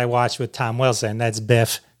that I watched with Tom Wilson, that's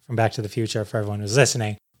Biff from Back to the Future, for everyone who's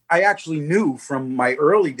listening. I actually knew from my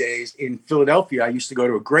early days in Philadelphia, I used to go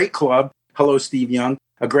to a great club. Hello, Steve Young,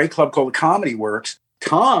 a great club called the Comedy Works.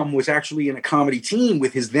 Tom was actually in a comedy team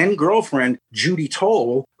with his then girlfriend, Judy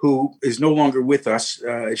Toll, who is no longer with us.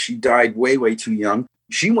 She died way, way too young.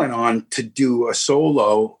 She went on to do a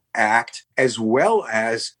solo act as well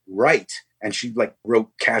as write. And she wrote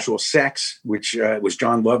Casual Sex, which was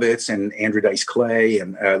John Lovitz and Andrew Dice Clay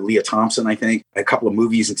and Leah Thompson, I think, a couple of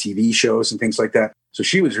movies and TV shows and things like that. So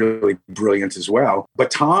she was really brilliant as well.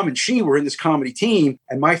 But Tom and she were in this comedy team.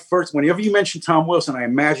 And whenever you mention Tom Wilson, I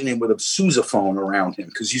imagine him with a sousaphone around him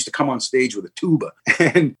because he used to come on stage with a tuba.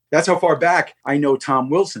 And that's how far back I know Tom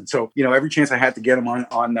Wilson. So, every chance I had to get him on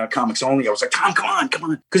Comics Only, I was like, Tom, come on.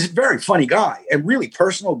 Because he's a very funny guy and really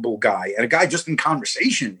personable guy. And a guy just in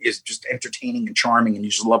conversation is just entertaining and charming. And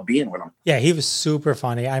you just love being with him. Yeah, he was super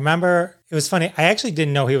funny. I remember it was funny. I actually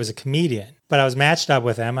didn't know he was a comedian, but I was matched up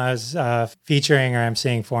with him. I was featuring or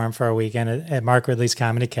emceeing for him for a weekend at Mark Ridley's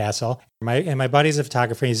Comedy Castle. My buddy's a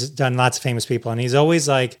photographer. He's done lots of famous people. And he's always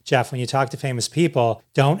like, Jeff, when you talk to famous people,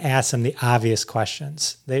 don't ask them the obvious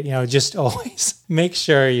questions. They, just always make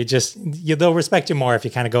sure they'll respect you more if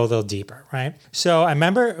you kind of go a little deeper, right? So I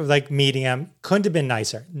remember like meeting him. Couldn't have been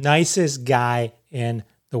nicer. Nicest guy in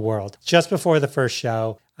the world. Just before the first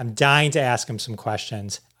show, I'm dying to ask him some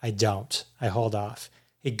questions. I don't. I hold off.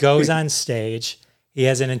 He goes on stage. He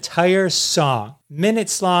has an entire song,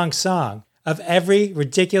 minutes-long song, of every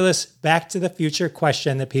ridiculous Back to the Future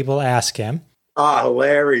question that people ask him. Ah,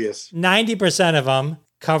 hilarious. 90% of them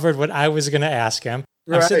covered what I was going to ask him.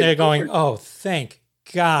 I'm sitting there going, oh, thank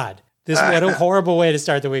God. What a horrible way to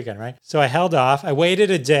start the weekend, right? So I held off. I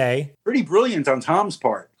waited a day. Pretty brilliant on Tom's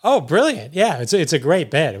part. Oh, brilliant. Yeah, it's a great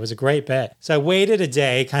bit. It was a great bit. So I waited a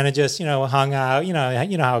day, kind of just, hung out, you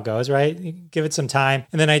know how it goes, right? Give it some time.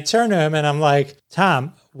 And then I turned to him and I'm like,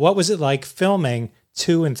 Tom, what was it like filming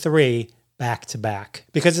 2 and 3 back to back?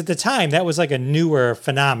 Because at the time that was like a newer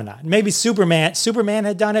phenomenon. Maybe Superman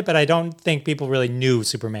had done it, but I don't think people really knew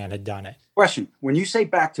Superman had done it. Question. When you say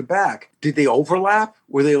back to back, did they overlap?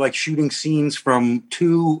 Were they like shooting scenes from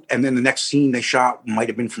 2 and then the next scene they shot might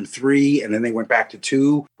have been from 3 and then they went back to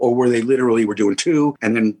 2? Or were they literally were doing 2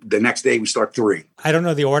 and then the next day we start 3? I don't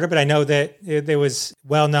know the order, but I know that there was,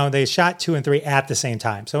 they shot 2 and 3 at the same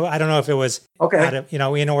time. So I don't know if it was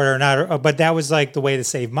in order or not, but that was like the way to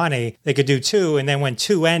save money. They could do 2 and then when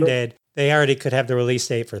 2 ended, they already could have the release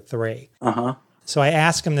date for 3. Uh-huh. So I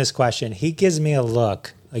asked him this question. He gives me a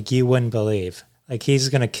look like you wouldn't believe. Like he's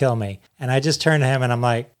going to kill me. And I just turned to him and I'm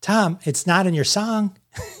like, Tom, it's not in your song.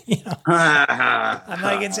 I'm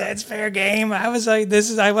like, it's fair game. I was like, this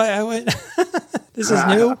is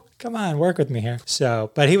new. Come on, work with me here.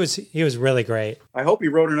 So, but he was really great. I hope he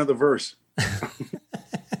wrote another verse.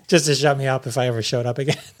 Just to shut me up if I ever showed up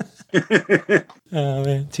again. Oh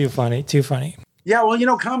man, too funny. Yeah,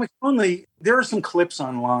 well, Comics Only, there are some clips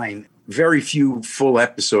online. Very few full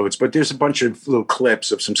episodes, but there's a bunch of little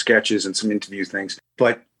clips of some sketches and some interview things.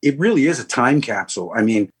 But it really is a time capsule. I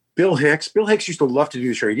mean, Bill Hicks used to love to do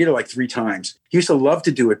the show. He did it like 3 times. He used to love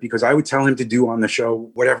to do it because I would tell him to do on the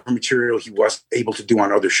show whatever material he was able to do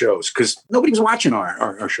on other shows because nobody was watching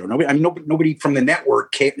our show. Nobody from the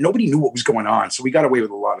network nobody knew what was going on. So we got away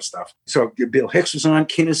with a lot of stuff. So Bill Hicks was on,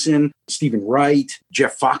 Kinison, Stephen Wright,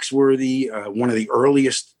 Jeff Foxworthy, one of the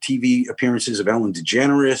earliest TV appearances of Ellen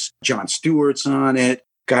DeGeneres, Jon Stewart's on it.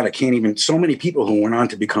 God, so many people who went on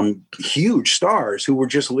to become huge stars who were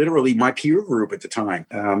just literally my peer group at the time,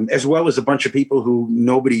 as well as a bunch of people who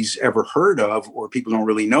nobody's ever heard of or people don't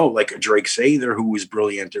really know, like a Drake Sather, who was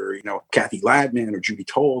brilliant, or, Kathy Ladman or Judy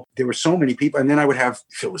Toll. There were so many people. And then I would have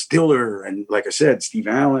Phyllis Diller and, like I said, Steve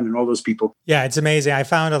Allen and all those people. Yeah, it's amazing. I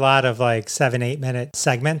found a lot of like 7-8 minute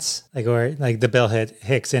segments, like the Bill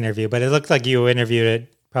Hicks interview, but it looked like you interviewed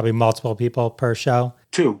probably multiple people per show.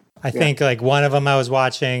 2. I think like one of them I was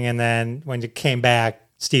watching, and then when you came back,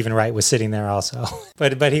 Stephen Wright was sitting there also,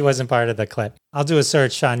 but he wasn't part of the clip. I'll do a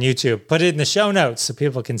search on YouTube, put it in the show notes so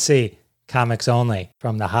people can see Comics Only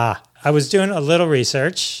from the Ha. I was doing a little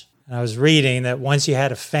research, and I was reading that once you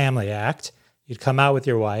had a family act, you'd come out with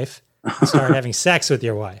your wife and start having sex with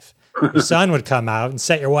your wife. Your son would come out and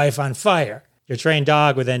set your wife on fire. Your trained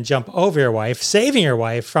dog would then jump over your wife, saving your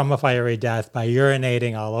wife from a fiery death by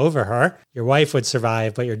urinating all over her. Your wife would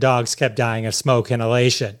survive, but your dogs kept dying of smoke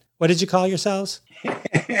inhalation. What did you call yourselves?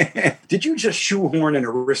 Did you just shoehorn an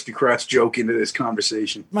Aristocrats joke into this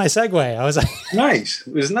conversation? My segue. I was like... Nice.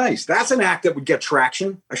 It was nice. That's an act that would get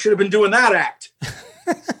traction. I should have been doing that act.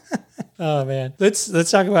 Oh, man. Let's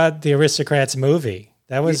talk about the Aristocrats movie.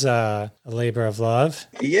 That was a labor of love.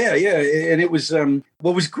 Yeah. And it was,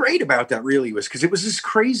 what was great about that really was because it was this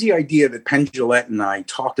crazy idea that Penn Jillette and I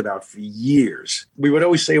talked about for years. We would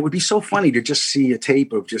always say it would be so funny to just see a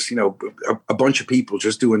tape of just, a bunch of people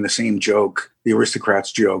just doing the same joke, the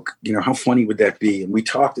Aristocrats joke. How funny would that be? And we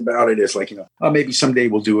talked about it as like, maybe someday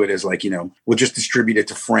we'll do it as like, we'll just distribute it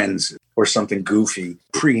to friends or something goofy,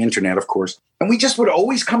 pre-internet, of course. And we just would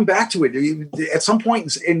always come back to it. At some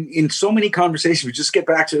point in so many conversations, we just get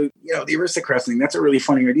back to, the Aristocrats thing. That's a really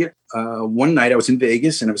funny idea. One night I was in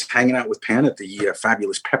Vegas and I was hanging out with Penn at the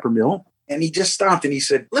fabulous Peppermill. And he just stopped and he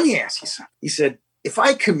said, let me ask you something. He said, if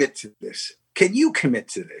I commit to this, can you commit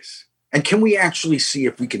to this? And can we actually see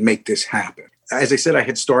if we can make this happen? As I said, I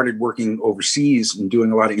had started working overseas and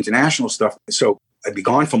doing a lot of international stuff. So I'd be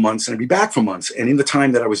gone for months and I'd be back for months. And in the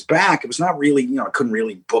time that I was back, it was not really, I couldn't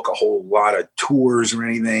really book a whole lot of tours or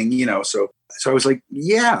anything, So I was like,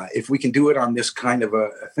 yeah, if we can do it on this kind of a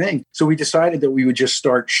thing. So we decided that we would just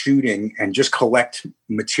start shooting and just collect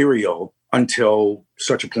material until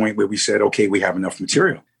such a point where we said, okay, we have enough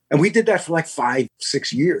material. And we did that for like 5-6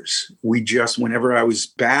 years. We just, whenever I was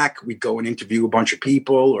back, we'd go and interview a bunch of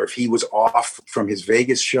people, or if he was off from his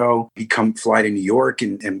Vegas show, he'd fly to New York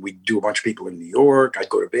and we'd do a bunch of people in New York. I'd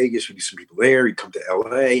go to Vegas, we'd do some people there. He'd come to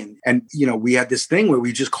LA. And we had this thing where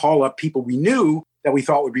we just call up people we knew that we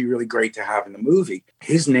thought would be really great to have in the movie.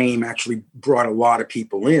 His name actually brought a lot of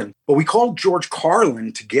people in. But we called George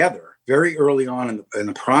Carlin together very early on in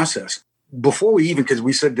the process. Before we even, because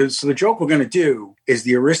we said, so the joke we're going to do is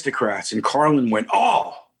the Aristocrats. And Carlin went,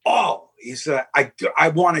 he said, I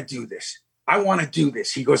want to do this. I want to do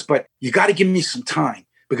this. He goes, but you got to give me some time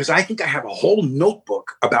because I think I have a whole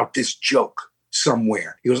notebook about this joke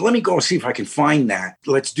somewhere. He goes, let me go see if I can find that.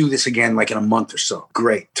 Let's do this again, like in a month or so.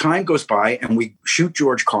 Great. Time goes by and we shoot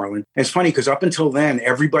George Carlin. And it's funny because up until then,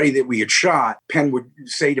 everybody that we had shot, Penn would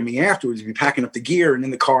say to me afterwards, he'd be packing up the gear and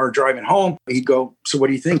in the car driving home, he'd go, so what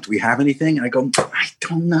do you think? Do we have anything? And I go, I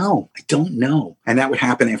don't know. And that would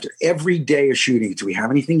happen after every day of shooting. Do we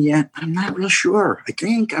have anything yet? I'm not real sure. I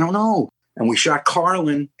don't know. And we shot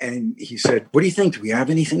Carlin and he said, what do you think? Do we have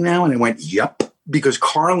anything now? And I went, yep. Because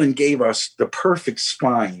Carlin gave us the perfect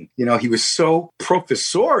spine. He was so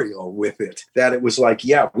professorial with it that it was like,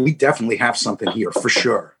 yeah, we definitely have something here for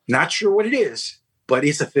sure. Not sure what it is, but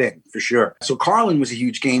it's a thing for sure. So Carlin was a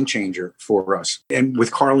huge game changer for us. And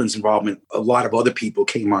with Carlin's involvement, a lot of other people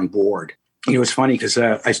came on board. It was funny because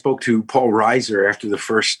I spoke to Paul Reiser after the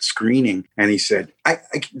first screening, and he said,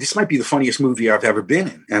 this might be the funniest movie I've ever been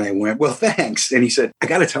in. And I went, well, thanks. And he said, I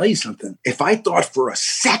got to tell you something. If I thought for a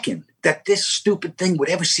second that this stupid thing would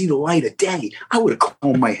ever see the light of day, I would have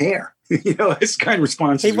combed my hair. This kind of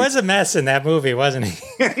response. He was a mess in that movie, wasn't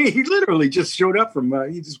he? He literally just showed up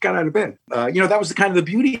he just got out of bed. That was the kind of the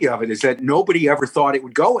beauty of it, is that nobody ever thought it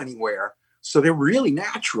would go anywhere. So they're really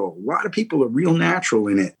natural. A lot of people are real natural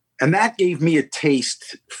in it. And that gave me a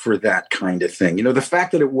taste for that kind of thing. The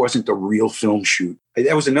fact that it wasn't a real film shoot.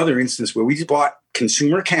 That was another instance where we just bought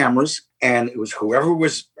consumer cameras, and it was whoever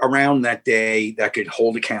was around that day that could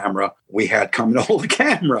hold a camera, we had come and hold a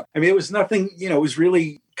camera. I mean, it was nothing, it was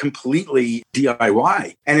really completely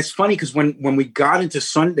DIY. And it's funny because when we got into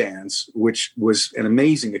Sundance, which was an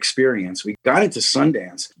amazing experience, we got into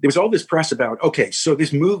Sundance, there was all this press about, okay, so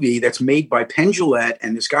this movie that's made by Penn Jillette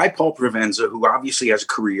and this guy, Paul Provenza, who obviously has a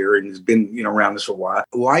career and has been, around this for a while.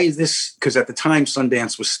 Why is this? Because at the time,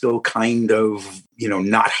 Sundance was still kind of,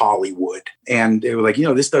 not Hollywood. And they were like,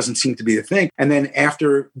 this doesn't seem to be the thing. And then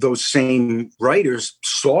after those same writers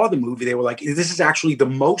saw the movie, they were like, this is actually the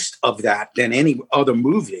most of that than any other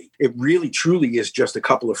movie. It really, truly is just a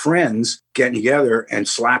couple of friends getting together and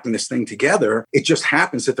slapping this thing together. It just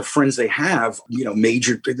happens that the friends they have,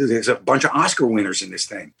 there's a bunch of Oscar winners in this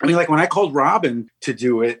thing. I mean, like when I called Robin to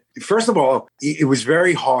do it, first of all, it was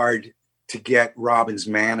very hard to get Robin's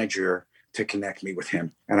manager to connect me with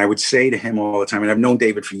him. And I would say to him all the time, and I've known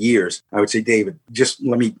David for years, I would say, David, just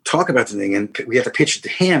let me talk about the thing. And we had to pitch it to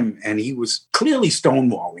him, and he was clearly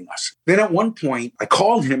stonewalling us. Then at one point, I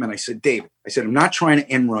called him and I said, David, I'm not trying to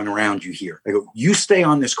end run around you here. I go, you stay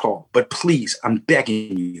on this call, but please, I'm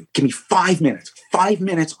begging you, give me 5 minutes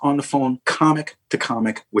on the phone, comic to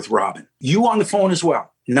comic with Robin. You on the phone as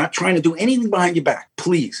well, not trying to do anything behind your back.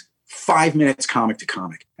 Please, 5 minutes comic to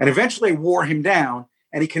comic. And eventually I wore him down.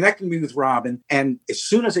 And he connected me with Robin. And as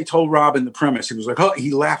soon as I told Robin the premise, he was like, oh,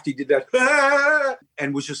 he laughed. He did that.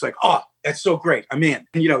 And was just like, oh, that's so great. I'm in.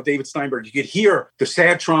 And, David Steinberg, you could hear the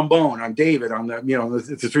sad trombone on David on the,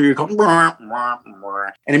 the three going,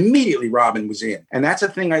 and immediately Robin was in. And that's a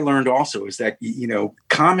thing I learned also is that,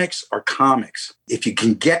 comics are comics. If you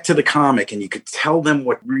can get to the comic and you could tell them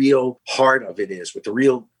what real heart of it is, what the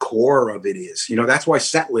real core of it is, that's why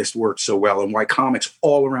Setlist works so well and why comics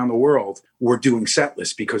all around the world were doing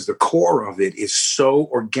Setlist, because the core of it is so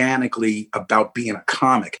organically about being a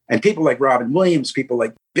comic. And people like Robin Williams, people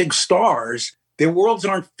like big stars, their worlds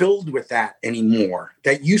aren't filled with that anymore.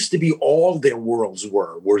 That used to be all their worlds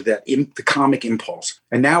were that the comic impulse.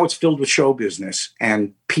 And now it's filled with show business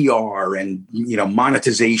and PR and,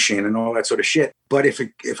 monetization and all that sort of shit. But if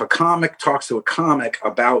a comic talks to a comic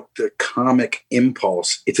about the comic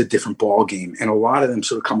impulse, it's a different ballgame. And a lot of them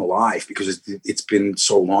sort of come alive because it's been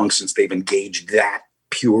so long since they've engaged that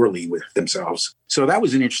purely with themselves. So that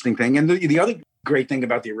was an interesting thing. And the other great thing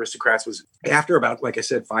about the Aristocrats was after about, like I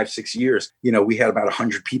said, 5-6 years, we had about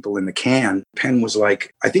 100 people in the can. Penn was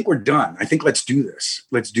like, I think we're done. I think let's do this.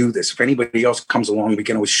 Let's do this. If anybody else comes along, we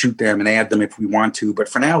can always shoot them and add them if we want to. But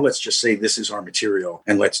for now, let's just say this is our material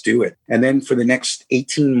and let's do it. And then for the next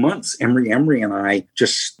 18 months, Emery and I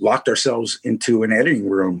just locked ourselves into an editing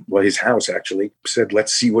room, well, his house actually, said,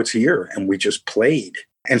 let's see what's here. And we just played.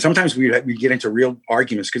 And sometimes we'd get into real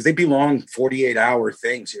arguments because they'd be long 48-hour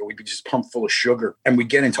things. We'd be just pumped full of sugar and we'd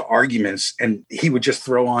get into arguments and he would just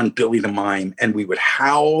throw on Billy the Mime and we would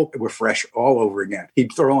howl refresh all over again.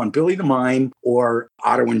 He'd throw on Billy the Mime or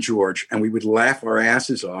Otto and George and we would laugh our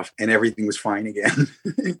asses off and everything was fine again.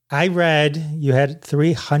 I read you had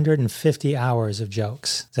 350 hours of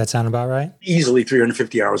jokes. Does that sound about right? Easily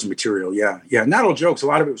 350 hours of material. Yeah. Yeah. Not all jokes. A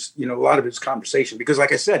lot of it was, a lot of it was conversation because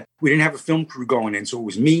like I said, we didn't have a film crew going in. So it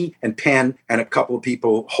was me and Penn and a couple of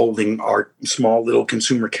people holding our small little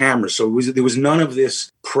consumer cameras. So there was none of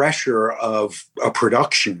this pressure of a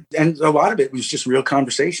production. And a lot of it was just real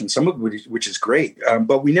conversation, some of which is great.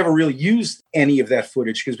 But we never really used any of that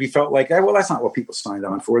footage because we felt like, well, that's not what people signed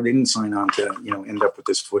on for. They didn't sign on to, end up with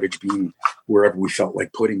this footage being wherever we felt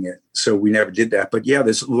like putting it. So we never did that. But yeah,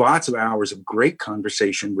 there's lots of hours of great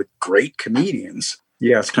conversation with great comedians.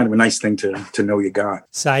 Yeah, it's kind of a nice thing to know you got.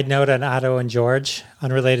 Side note on Otto and George,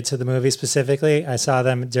 unrelated to the movie specifically, I saw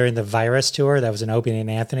them during the Virus tour. That was an Opie and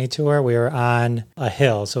Anthony tour. We were on a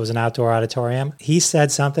hill, so it was an outdoor auditorium. He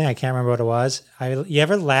said something, I can't remember what it was. You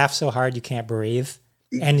ever laugh so hard you can't breathe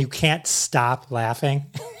and you can't stop laughing?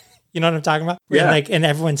 You know what I'm talking about? Yeah. And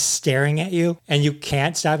everyone's staring at you and you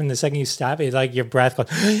can't stop. And the second you stop, it's like your breath goes,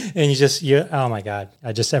 and oh my God.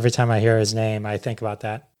 Every time I hear his name, I think about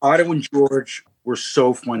that. Otto and George were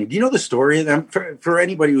so funny. Do you know the story of them? For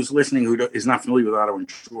anybody who's listening who is not familiar with Otto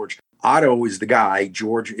and George, Otto is the guy,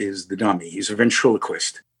 George is the dummy. He's a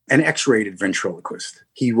ventriloquist, an X-rated ventriloquist.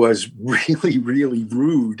 He was really, really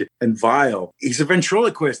rude and vile. He's a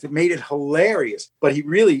ventriloquist. It made it hilarious. But he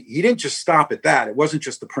didn't just stop at that. It wasn't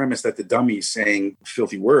just the premise that the dummy is saying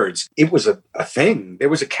filthy words. It was a thing. There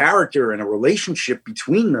was a character and a relationship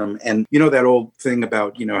between them. And that old thing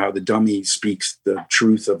about, how the dummy speaks the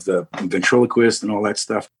truth of the ventriloquist and all that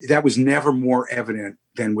stuff. That was never more evident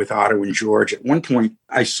than with Otto and George. At one point,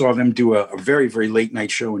 I saw them do a very, very late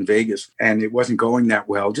night show in Vegas, and it wasn't going that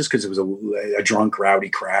well just because it was a drunk, rowdy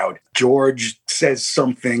crowd. George says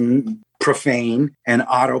something profane and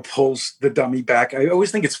Otto pulls the dummy back. I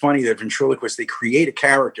always think it's funny that ventriloquists, they create a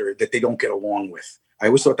character that they don't get along with. I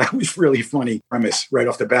always thought that was really funny premise right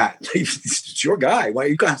off the bat. It's your guy. Why are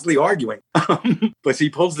you constantly arguing? But he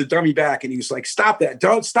pulls the dummy back and he was like, stop that.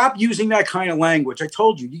 Don't stop using that kind of language. I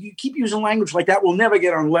told you, you keep using language like that, we'll never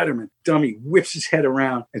get on Letterman. Dummy whips his head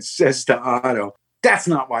around and says to Otto, that's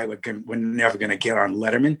not why we're never going to get on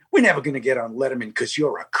Letterman. We're never going to get on Letterman because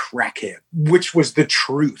you're a crackhead, which was the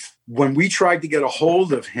truth. When we tried to get a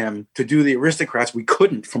hold of him to do the Aristocrats, we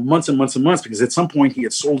couldn't for months and months and months because at some point he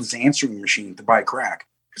had sold his answering machine to buy crack.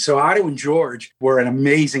 So Otto and George were an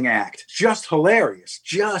amazing act. Just hilarious.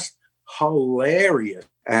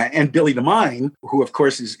 And Billy the Mime, who of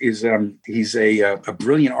course he's a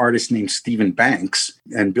brilliant artist named Stephen Banks.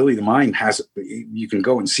 And Billy the Mime you can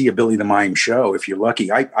go and see a Billy the Mime show if you're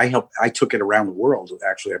lucky. I took it around the world.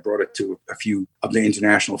 Actually, I brought it to a few of the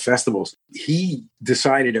international festivals. He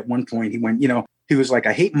decided at one point, he was like,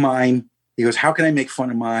 I hate mime. He goes, how can I make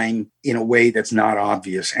fun of mime in a way that's not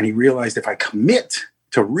obvious? And he realized if I commit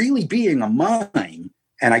to really being a mime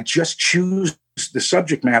and I just choose the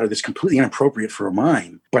subject matter that's completely inappropriate for a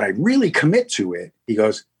mime, but I really commit to it, he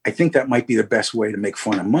goes, I think that might be the best way to make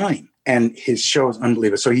fun of mime. And his show is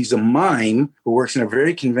unbelievable. So he's a mime who works in a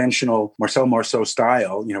very conventional Marcel Marceau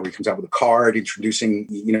style. He comes out with a card introducing,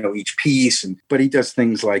 each piece. But he does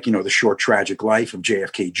things like, the short tragic life of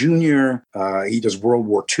JFK Jr. He does World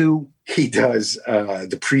War II. He does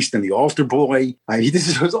The Priest and the Altar Boy. He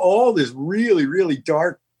does all this really, really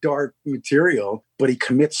dark material, but he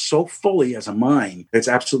commits so fully as a mime. It's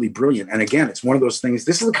absolutely brilliant. And again, it's one of those things.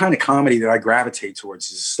 This is the kind of comedy that I gravitate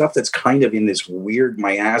towards. It's stuff that's kind of in this weird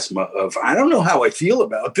miasma of, I don't know how I feel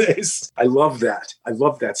about this. I love that. I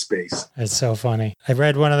love that space. It's so funny. I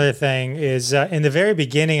read one other thing is in the very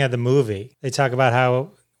beginning of the movie, they talk about how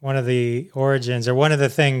one of the origins or one of the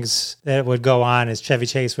things that would go on is Chevy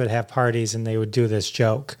Chase would have parties and they would do this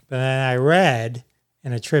joke. But then I read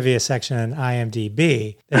in a trivia section on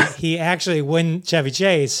IMDb that he actually, when Chevy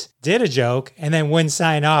Chase did a joke and then wouldn't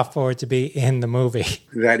sign off for it to be in the movie.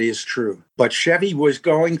 That is true. But Chevy was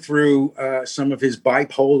going through some of his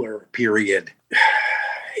bipolar period.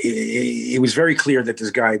 It was very clear that this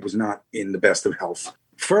guy was not in the best of health.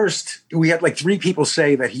 first, we had like 3 people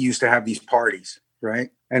say that he used to have these parties,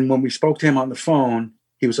 right? And when we spoke to him on the phone,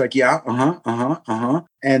 he was like, yeah,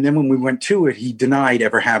 And then when we went to it, he denied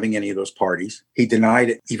ever having any of those parties. He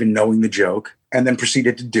denied even knowing the joke and then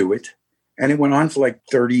proceeded to do it. And it went on for like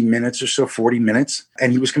 30 minutes or so, 40 minutes.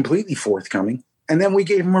 And he was completely forthcoming. And then we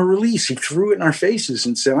gave him a release. He threw it in our faces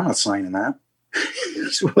and said, I'm not signing that.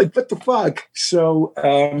 So we're like, what the fuck? So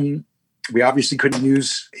we obviously couldn't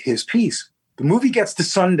use his piece. The movie gets to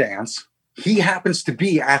Sundance. He happens to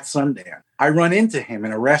be at Sundance. I run into him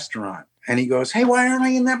in a restaurant and he goes, hey, why aren't I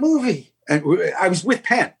in that movie? And I was with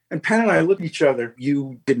Penn. And Penn and I looked at each other.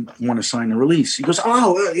 You didn't want to sign the release. He goes,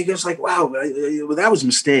 he goes like, wow, that was a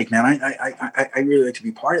mistake, man. I really like to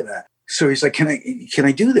be part of that. So he's like, can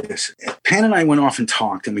I do this? Penn and I went off and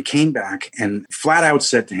talked, and we came back and flat out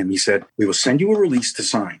said to him, he said, we will send you a release to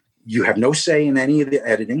sign. You have no say in any of the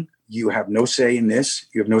editing. You have no say in this.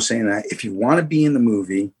 You have no say in that. If you want to be in the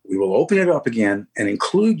movie, we will open it up again and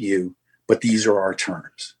include you, but these are our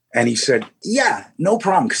terms. And he said, yeah, no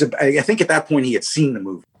problem. Because I think at that point he had seen the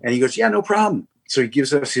movie. And he goes, yeah, no problem. So he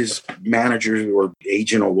gives us his manager or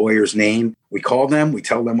agent or lawyer's name. We call them. We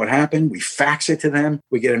tell them what happened. We fax it to them.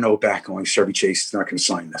 We get a note back going, Chevy Chase is not going to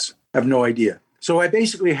sign this. I have no idea. So I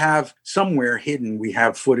basically have somewhere hidden, we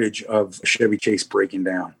have footage of Chevy Chase breaking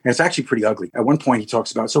down. And it's actually pretty ugly. At one point he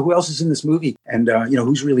talks about, so who else is in this movie? And,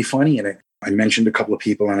 who's really funny in it? I mentioned a couple of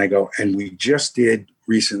people and I go, and we just did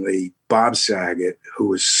recently Bob Saget,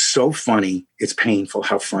 who is so funny. It's painful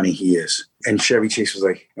how funny he is. And Chevy Chase was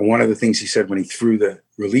like, and one of the things he said when he threw the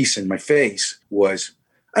release in my face was,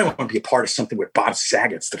 I don't want to be a part of something where Bob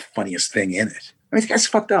Saget's the funniest thing in it. I mean, the guy's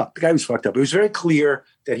fucked up. The guy was fucked up. It was very clear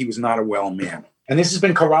that he was not a well man. And this has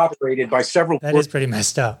been corroborated by several. That is pretty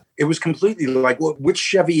messed up. It was completely like, well, which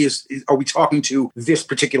Chevy are we talking to this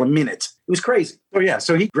particular minute? It was crazy. Oh, yeah.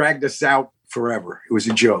 So he dragged us out forever. It was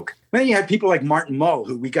a joke. Then you had people like Martin Mull,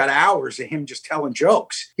 who we got hours of him just telling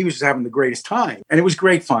jokes. He was just having the greatest time. And it was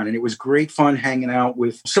great fun. And it was great fun hanging out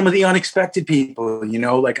with some of the unexpected people,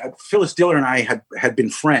 like Phyllis Diller and I had been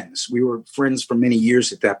friends. We were friends for many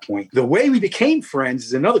years at that point. The way we became friends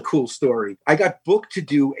is another cool story. I got booked to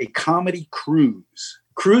do a comedy cruise.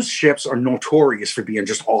 Cruise ships are notorious for being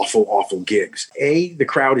just awful, awful gigs. A, the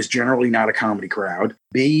crowd is generally not a comedy crowd.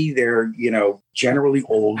 B, they're, generally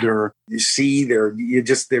older. C, they're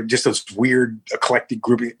just this weird, eclectic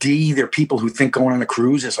group. D, they're people who think going on a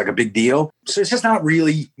cruise is like a big deal. So it's just not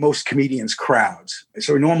really most comedians' crowds.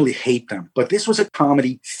 So we normally hate them. But this was a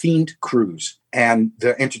comedy-themed cruise. And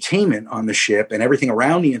the entertainment on the ship and everything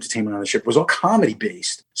around the entertainment on the ship was all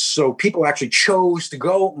comedy-based. So people actually chose to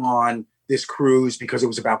go on this cruise because it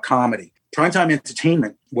was about comedy. Primetime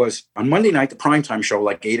entertainment was on Monday night, the primetime show,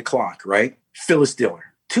 like 8:00, right? Phyllis Diller.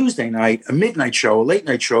 Tuesday night, a midnight show, a late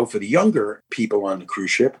night show for the younger people on the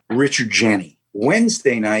cruise ship, Richard Jeni.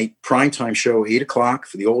 Wednesday night, primetime show, 8:00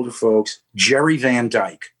 for the older folks, Jerry Van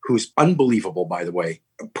Dyke, who's unbelievable, by the way.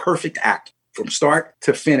 A perfect act from start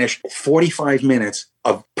to finish, 45 minutes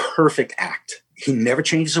of perfect act. He never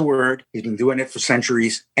changes a word. He's been doing it for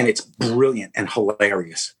centuries, and it's brilliant and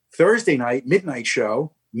hilarious. Thursday night, midnight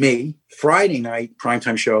show, me. Friday night,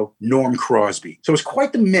 primetime show, Norm Crosby. So it's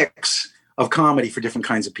quite the mix of comedy for different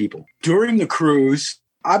kinds of people. During the cruise,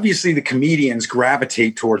 obviously the comedians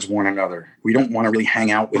gravitate towards one another. We don't want to really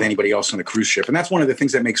hang out with anybody else on a cruise ship. And that's one of the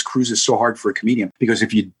things that makes cruises so hard for a comedian. Because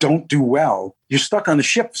if you don't do well, you're stuck on the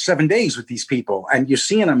ship for 7 days with these people. And you're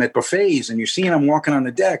seeing them at buffets and you're seeing them walking on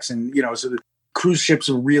the decks. And, so the cruise ships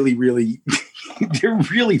are really, really, they're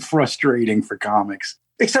really frustrating for comics.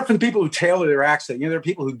 Except for the people who tailor their acts. There are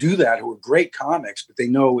people who do that who are great comics, but they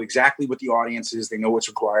know exactly what the audience is. They know what's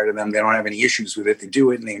required of them. They don't have any issues with it. They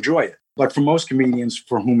do it and they enjoy it. But for most comedians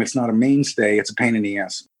for whom it's not a mainstay, it's a pain in the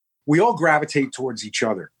ass. We all gravitate towards each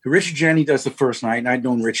other. Richard Jeni does the first night, and I'd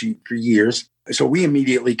known Richie for years. So we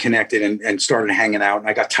immediately connected and started hanging out. And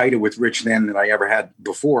I got tighter with Rich then than I ever had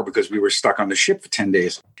before because we were stuck on the ship for 10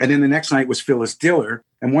 days. And then the next night was Phyllis Diller.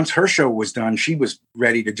 And once her show was done, she was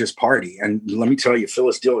ready to just party. And let me tell you,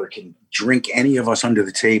 Phyllis Diller can drink any of us under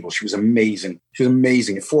the table. She was amazing. She was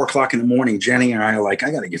amazing. At 4:00 in the morning, Jenny and I are like,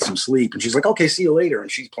 I got to get some sleep. And she's like, okay, see you later.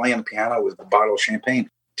 And she's playing the piano with a bottle of champagne.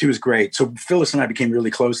 She was great. So Phyllis and I became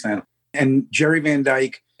really close then. And Jerry Van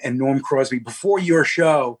Dyke and Norm Crosby, before your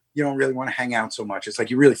show, you don't really want to hang out so much. It's like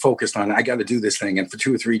you're really focused on, I got to do this thing. And for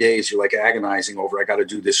 2 or 3 days, you're like agonizing over, I got to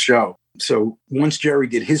do this show. So once Jerry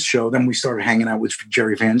did his show, then we started hanging out with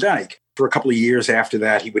Jerry Van Dyke. For a couple of years after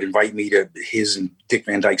that, he would invite me to his and Dick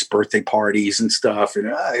Van Dyke's birthday parties and stuff. And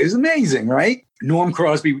it was amazing, right? Norm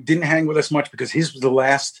Crosby didn't hang with us much because his was the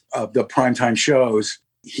last of the primetime shows.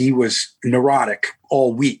 He was neurotic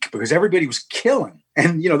all week because everybody was killing.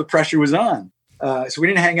 And, the pressure was on. So we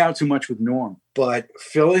didn't hang out too much with Norm. But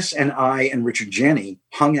Phyllis and I and Richard Jeni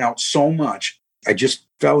hung out so much. I just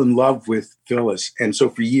fell in love with Phyllis. And so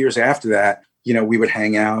for years after that, we would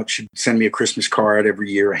hang out. She'd send me a Christmas card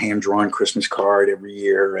every year, a hand-drawn Christmas card every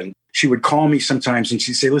year. And she would call me sometimes and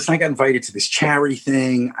she'd say, listen, I got invited to this charity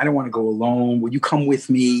thing. I don't want to go alone. Will you come with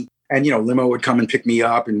me? And, limo would come and pick me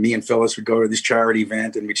up, and me and Phyllis would go to this charity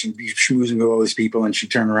event, and we'd be schmoozing with all these people. And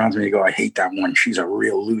she'd turn around to me and go, I hate that one. She's a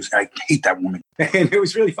real loser. I hate that woman. And it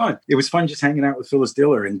was really fun. It was fun just hanging out with Phyllis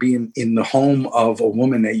Diller and being in the home of a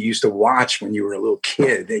woman that you used to watch when you were a little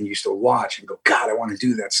kid and you used to watch and go, God, I want to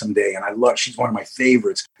do that someday. And she's one of my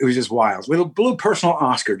favorites. It was just wild. With a little personal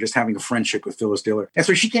Oscar, just having a friendship with Phyllis Diller. And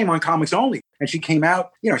so she came on Comics Only, and she came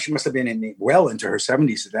out, she must have been well into her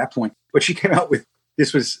 70s at that point. But she came out with,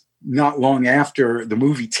 this was not long after the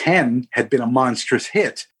movie 10 had been a monstrous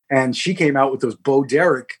hit. And she came out with those Bo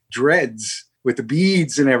Derek dreads with the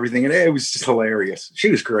beads and everything. And it was just hilarious.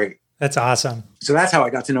 She was great. That's awesome. So that's how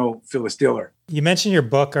I got to know Phyllis Diller. You mentioned your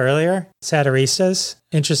book earlier, Satiristas.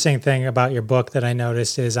 Interesting thing about your book that I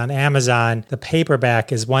noticed is on Amazon, the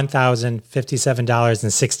paperback is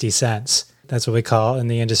 $1,057.60. That's what we call in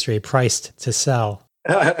the industry priced to sell.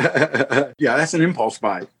 Yeah, that's an impulse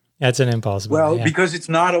buy. That's an impulse buy. Well, because it's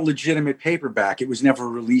not a legitimate paperback. It was never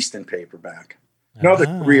released in paperback. Another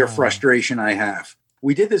career frustration I have.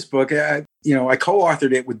 We did this book, I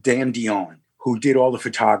co-authored it with Dan Dion, who did all the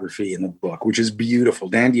photography in the book, which is beautiful.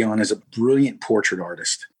 Dan Dion is a brilliant portrait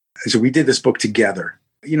artist. So we did this book together.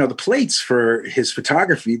 The plates for his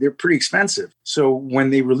photography, they're pretty expensive. So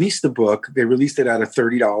when they released the book, they released it at a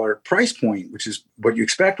 $30 price point, which is what you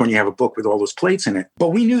expect when you have a book with all those plates in it. But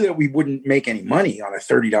we knew that we wouldn't make any money on a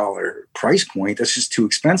 $30 price point. That's just too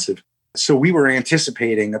expensive. So we were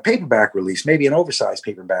anticipating a paperback release, maybe an oversized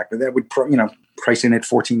paperback, but that would, price in at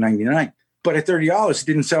 $14.99. But at $30, it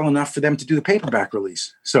didn't sell enough for them to do the paperback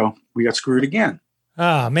release. So we got screwed again.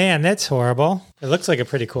 Oh, man, that's horrible. It looks like a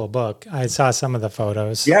pretty cool book. I saw some of the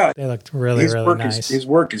photos. Yeah. They looked really nice. His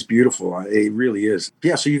work is beautiful. It really is.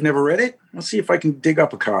 Yeah, so you've never read it? Let's see if I can dig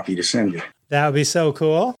up a copy to send you. That would be so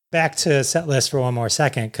cool. Back to Set List for one more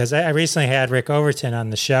second, because I recently had Rick Overton on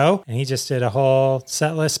the show, and he just did a whole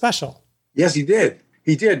Set List special. Yes, he did.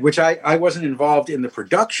 He did, which I wasn't involved in the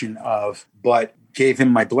production of, but gave him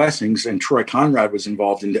my blessings, and Troy Conrad was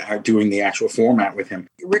involved in doing the actual format with him.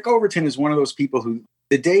 Rick Overton is one of those people who,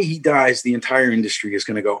 the day he dies, the entire industry is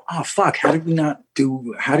going to go, oh, fuck, how did we not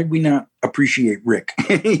appreciate Rick?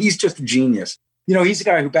 He's just a genius. He's a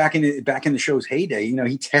guy who back in the show's heyday,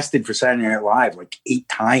 he tested for Saturday Night Live like 8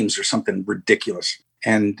 times or something ridiculous.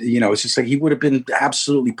 And, it's just like he would have been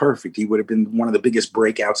absolutely perfect. He would have been one of the biggest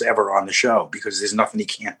breakouts ever on the show because there's nothing he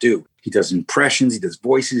can't do. He does impressions, he does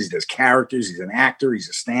voices, he does characters, he's an actor, he's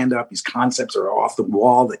a stand-up, his concepts are off the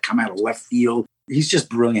wall that come out of left field. He's just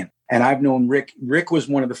brilliant. And I've known Rick. Rick was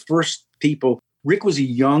one of the first people. Rick was a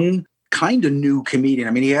young, kind of new comedian.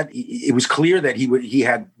 I mean, it was clear that he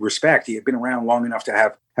had respect. He had been around long enough to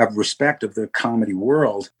have respect of the comedy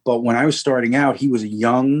world. But when I was starting out, he was a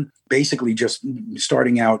young, basically just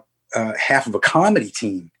starting out half of a comedy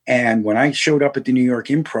team. And when I showed up at the New York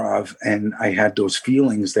Improv and I had those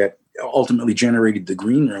feelings that ultimately generated the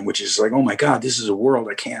Green Room, which is like, oh my God, this is a world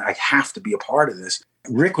I have to be a part of this.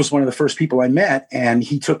 Rick was one of the first people I met, and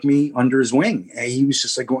he took me under his wing. And he was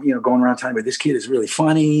just like, going around telling me, this kid is really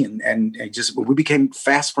funny. And we became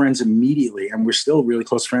fast friends immediately. And we're still really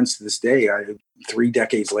close friends to this day, 3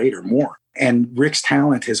 decades later, more. And Rick's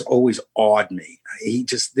talent has always awed me.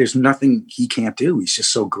 There's nothing he can't do. He's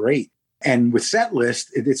just so great. And with Set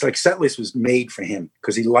List, it's like Set List was made for him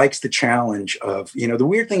because he likes the challenge of, the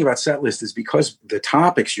weird thing about Set List is because the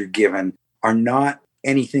topics you're given are not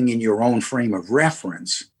anything in your own frame of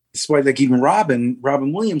reference. It's why, like, even Robin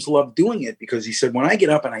Williams loved doing it because he said, when I get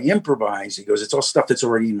up and I improvise, he goes, it's all stuff that's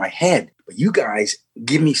already in my head. But you guys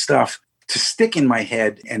give me stuff to stick in my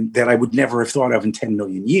head and that I would never have thought of in 10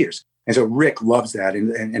 million years. And so Rick loves that.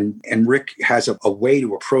 And Rick has a way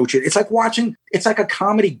to approach it. It's like a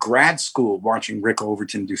comedy grad school watching Rick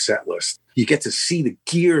Overton do Set List. You get to see the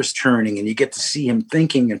gears turning and you get to see him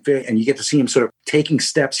thinking and you get to see him sort of taking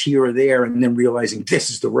steps here or there and then realizing this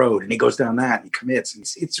is the road. And he goes down that and he commits. And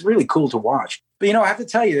it's really cool to watch. But, I have to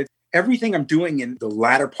tell you that everything I'm doing in the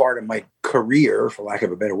latter part of my career, for lack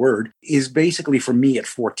of a better word, is basically for me at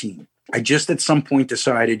 14. I just at some point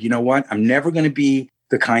decided, you know what? I'm never going to be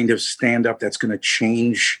the kind of stand-up that's going to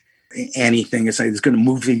change anything. It's going to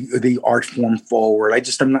move the art form forward.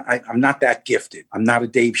 I'm not that gifted. I'm not a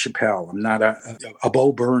Dave Chappelle. I'm not a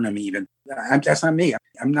Bo Burnham even. That's not me.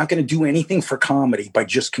 I'm not going to do anything for comedy by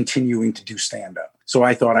just continuing to do stand-up. So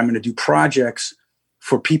I thought I'm going to do projects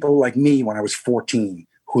for people like me when I was 14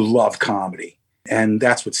 who love comedy. And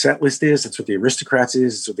that's what Setlist is. That's what the Aristocrats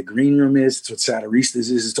is. It's what the Green Room is. It's what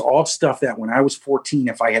Satiristas is. It's all stuff that when I was 14,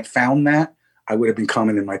 if I had found that, I would have been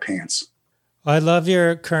coming in my pants. Well, I love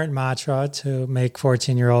your current mantra to make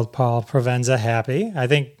 14-year-old Paul Provenza happy. I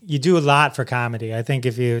think you do a lot for comedy. I think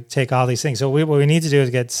if you take all these things, so what we need to do is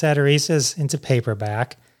get Satiristas into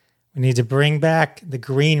paperback. We need to bring back the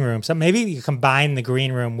Green Room. So maybe you combine the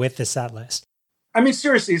Green Room with the Setlist. I mean,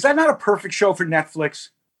 seriously, is that not a perfect show for Netflix?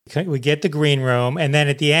 We get the Green Room, and then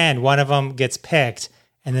at the end, one of them gets picked,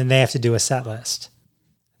 and then they have to do a set list.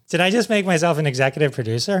 Did I just make myself an executive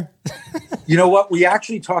producer? You know what? We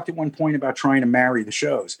actually talked at one point about trying to marry the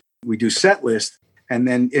shows. We do set list, and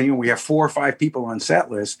then we have 4 or 5 people on set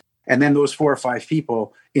list, and then those 4 or 5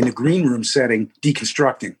 people in the Green Room setting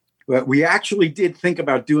deconstructing. But we actually did think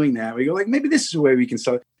about doing that. We go like, maybe this is a way we can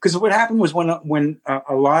sell it. Because what happened was when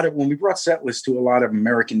we brought set list to a lot of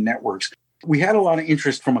American networks, we had a lot of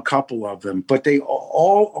interest from a couple of them, but they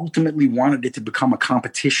all ultimately wanted it to become a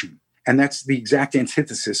competition. And that's the exact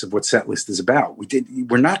antithesis of what Setlist is about.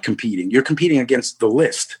 We're not competing. You're competing against the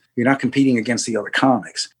list. You're not competing against the other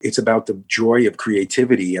comics. It's about the joy of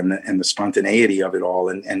creativity and the spontaneity of it all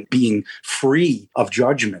and being free of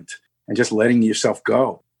judgment and just letting yourself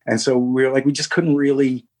go. And so we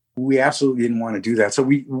absolutely didn't want to do that. So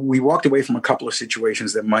we walked away from a couple of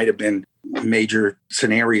situations that might have been major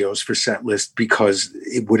scenarios for Setlist because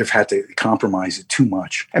it would have had to compromise it too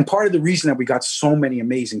much. And part of the reason that we got so many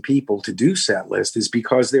amazing people to do Setlist is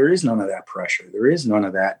because there is none of that pressure. There is none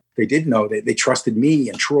of that. They did know that they trusted me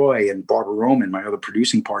and Troy and Barbara Roman, my other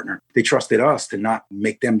producing partner. They trusted us to not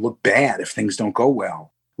make them look bad if things don't go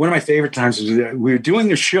well. One of my favorite times was we were doing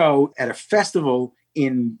the show at a festival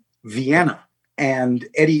in Vienna. And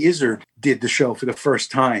Eddie Izzard did the show for the first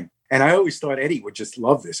time. And I always thought Eddie would just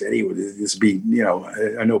love this. This would be,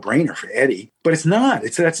 a no-brainer for Eddie. But it's not.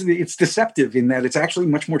 It's deceptive in that it's actually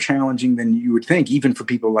much more challenging than you would think, even for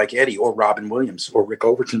people like Eddie or Robin Williams or Rick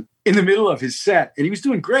Overton. In the middle of his set, and he was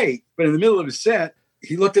doing great, but in the middle of his set,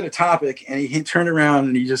 he looked at a topic and he turned around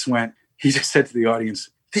and he just said to the audience,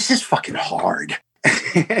 "This is fucking hard."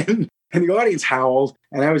 and the audience howled.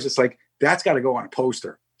 And I was just like, that's got to go on a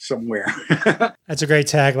poster somewhere. That's a great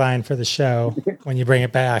tagline for the show when you bring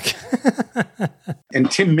it back. And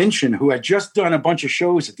Tim Minchin, who had just done a bunch of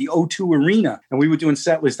shows at the O2 Arena, and we were doing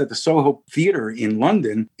Setlist at the Soho Theatre in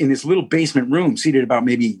London in this little basement room, seated about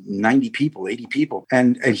maybe 90 people, 80 people.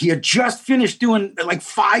 And he had just finished doing like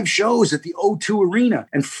 5 shows at the O2 Arena.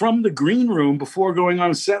 And from the Green Room, before going on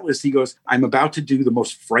a Setlist, he goes, "I'm about to do the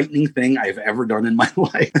most frightening thing I've ever done in my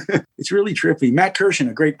life." It's really trippy. Matt Kirshen,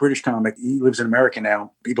 a great British comic, he lives in America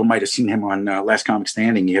now. People might have seen him on Last Comic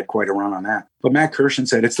Standing. He had quite a run on that. But Matt Kirshen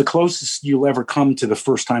said it's the closest you'll ever come to the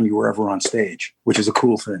first time you were ever on stage, which is a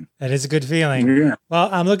cool thing. That is a good feeling. Yeah. Well,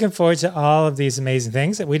 I'm looking forward to all of these amazing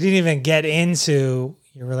things. We didn't even get into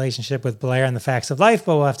your relationship with Blair and the Facts of Life,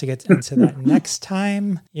 but we'll have to get into that next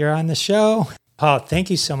time you're on the show. Paul, thank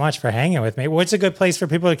you so much for hanging with me. What's a good place for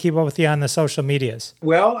people to keep up with you on the social medias?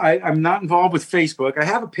 Well, I'm not involved with Facebook. I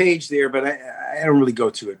have a page there, but I don't really go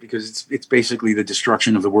to it because it's basically the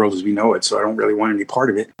destruction of the world as we know it. So I don't really want any part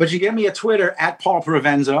of it. But you get me at Twitter at Paul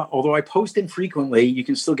Provenza. Although I post infrequently, you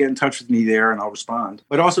can still get in touch with me there and I'll respond.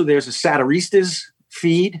 But also there's a Satiristas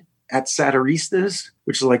feed at Satiristas,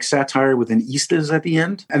 which is like satire with an Eastas at the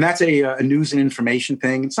end. And that's a news and information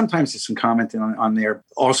thing. And sometimes there's some commenting on there.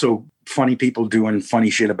 Also, funny people doing funny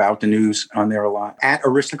shit about the news on there a lot. At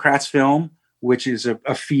Aristocrats Film, which is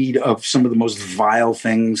a feed of some of the most vile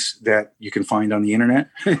things that you can find on the internet.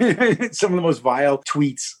 Some of the most vile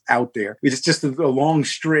tweets out there. It's just a long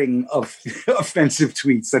string of offensive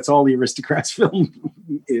tweets. That's all the Aristocrats Film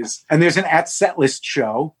is. And there's an at Setlist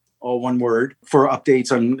show, all one word, for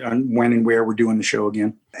updates on when and where we're doing the show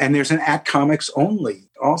again. And there's an at Comics Only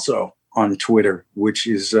also on Twitter, which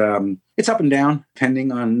is it's up and down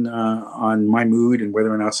depending on my mood and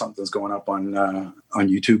whether or not something's going up on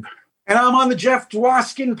YouTube. And I'm on the Jeff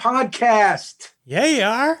Dwoskin podcast. Yeah, you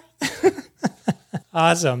are.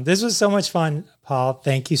 Awesome. This was so much fun, Paul.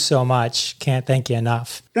 Thank you so much. Can't thank you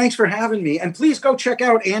enough. Thanks for having me. And please go check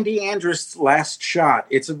out Andy Andrist's Last Shot.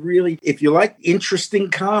 It's if you like interesting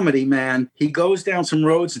comedy, man, he goes down some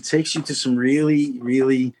roads and takes you to some really,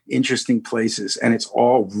 really interesting places. And it's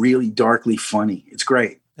all really darkly funny. It's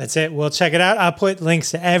great. That's it. We'll check it out. I'll put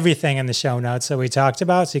links to everything in the show notes that we talked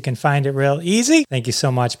about so you can find it real easy. Thank you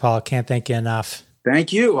so much, Paul. Can't thank you enough.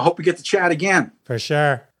 Thank you. I hope we get to chat again. For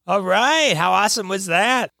sure. All right. How awesome was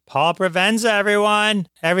that? Paul Provenza, everyone.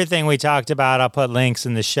 Everything we talked about, I'll put links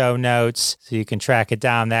in the show notes so you can track it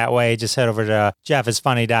down that way. Just head over to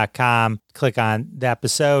jeffisfunny.com, click on the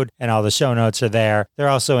episode, and all the show notes are there. They're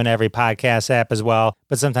also in every podcast app as well,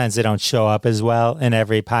 but sometimes they don't show up as well in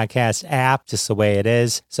every podcast app, just the way it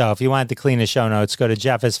is. So if you want the cleanest show notes, go to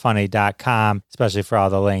jeffisfunny.com, especially for all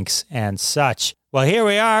the links and such. Well, here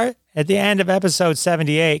we are at the end of episode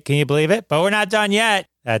 78. Can you believe it? But we're not done yet.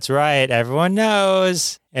 That's right. Everyone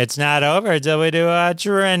knows it's not over until we do a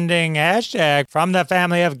trending hashtag from the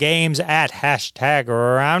family of games at hashtag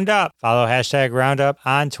Roundup. Follow hashtag Roundup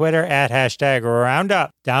on Twitter at hashtag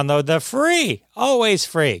Roundup. Download the free, always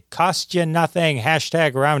free, cost you nothing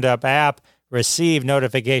hashtag Roundup app. Receive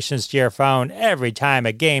notifications to your phone every time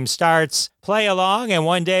a game starts. Play along, and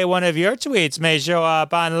one day one of your tweets may show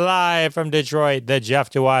up on Live from Detroit, The Jeff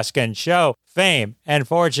Dwoskin Show. Fame and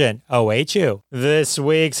fortune await you. This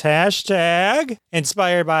week's hashtag,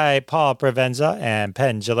 inspired by Paul Provenza and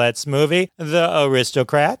Penn Jillette's movie, The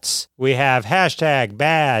Aristocrats. We have hashtag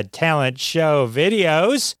Bad Talent Show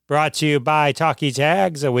Videos, brought to you by Talkie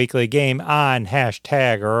Tags, a weekly game on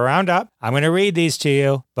hashtag Roundup. I'm going to read these to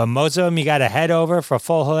you, but most of them you got to head over for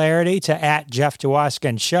full hilarity to at Jeff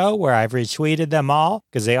Dwoskin Show, where I've retweeted them all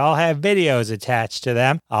because they all have videos attached to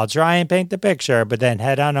them. I'll try and paint the picture, but then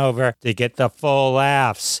head on over to get the full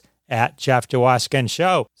laughs at Jeff Dwoskin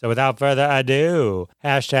Show. So without further ado,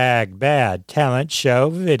 hashtag Bad Talent Show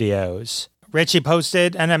Videos. Richie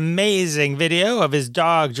posted an amazing video of his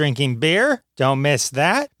dog drinking beer. Don't miss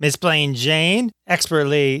that. Miss Plain Jane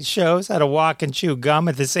expertly shows how to walk and chew gum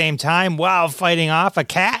at the same time while fighting off a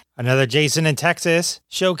cat. Another Jason in Texas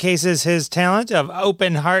showcases his talent of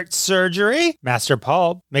open heart surgery. Master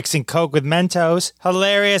Pulp mixing Coke with Mentos.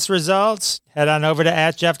 Hilarious results. Head on over to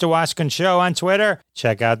at Jeff Dwoskin Show on Twitter.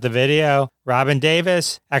 Check out the video. Robin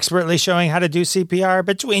Davis expertly showing how to do CPR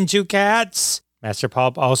between two cats. Master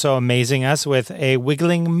Pulp also amazing us with a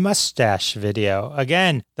wiggling mustache video.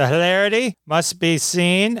 Again, the hilarity must be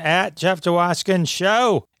seen at Jeff Dwoskin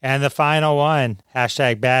Show. And the final one,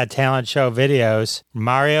 hashtag Bad Talent Show Videos.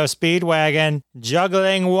 Mario Speedwagon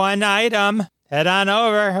juggling one item. Head on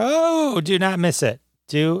over. Oh, do not miss it.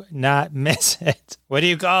 Do not miss it. What do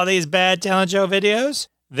you call these Bad Talent Show videos?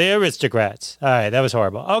 The Aristocrats. All right, that was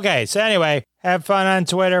horrible. Okay, so anyway, have fun on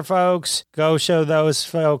Twitter, folks. Go show those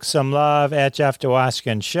folks some love at Jeff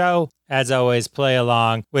Dwoskin Show. As always, play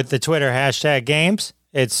along with the Twitter hashtag games.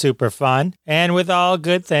 It's super fun. And with all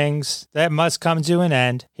good things that must come to an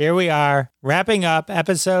end, here we are, wrapping up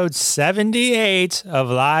episode 78 of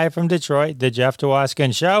Live from Detroit, The Jeff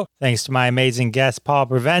Dwoskin Show. Thanks to my amazing guest, Paul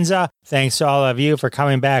Provenza. Thanks to all of you for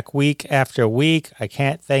coming back week after week. I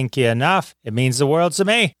can't thank you enough. It means the world to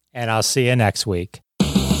me. And I'll see you next week.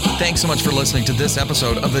 Thanks so much for listening to this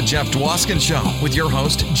episode of The Jeff Dwoskin Show with your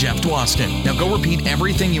host, Jeff Dwoskin. Now go repeat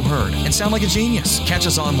everything you heard and sound like a genius. Catch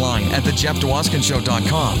us online at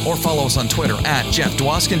thejeffdwoskinshow.com or follow us on Twitter at Jeff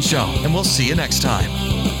Dwoskin Show, and we'll see you next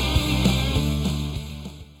time.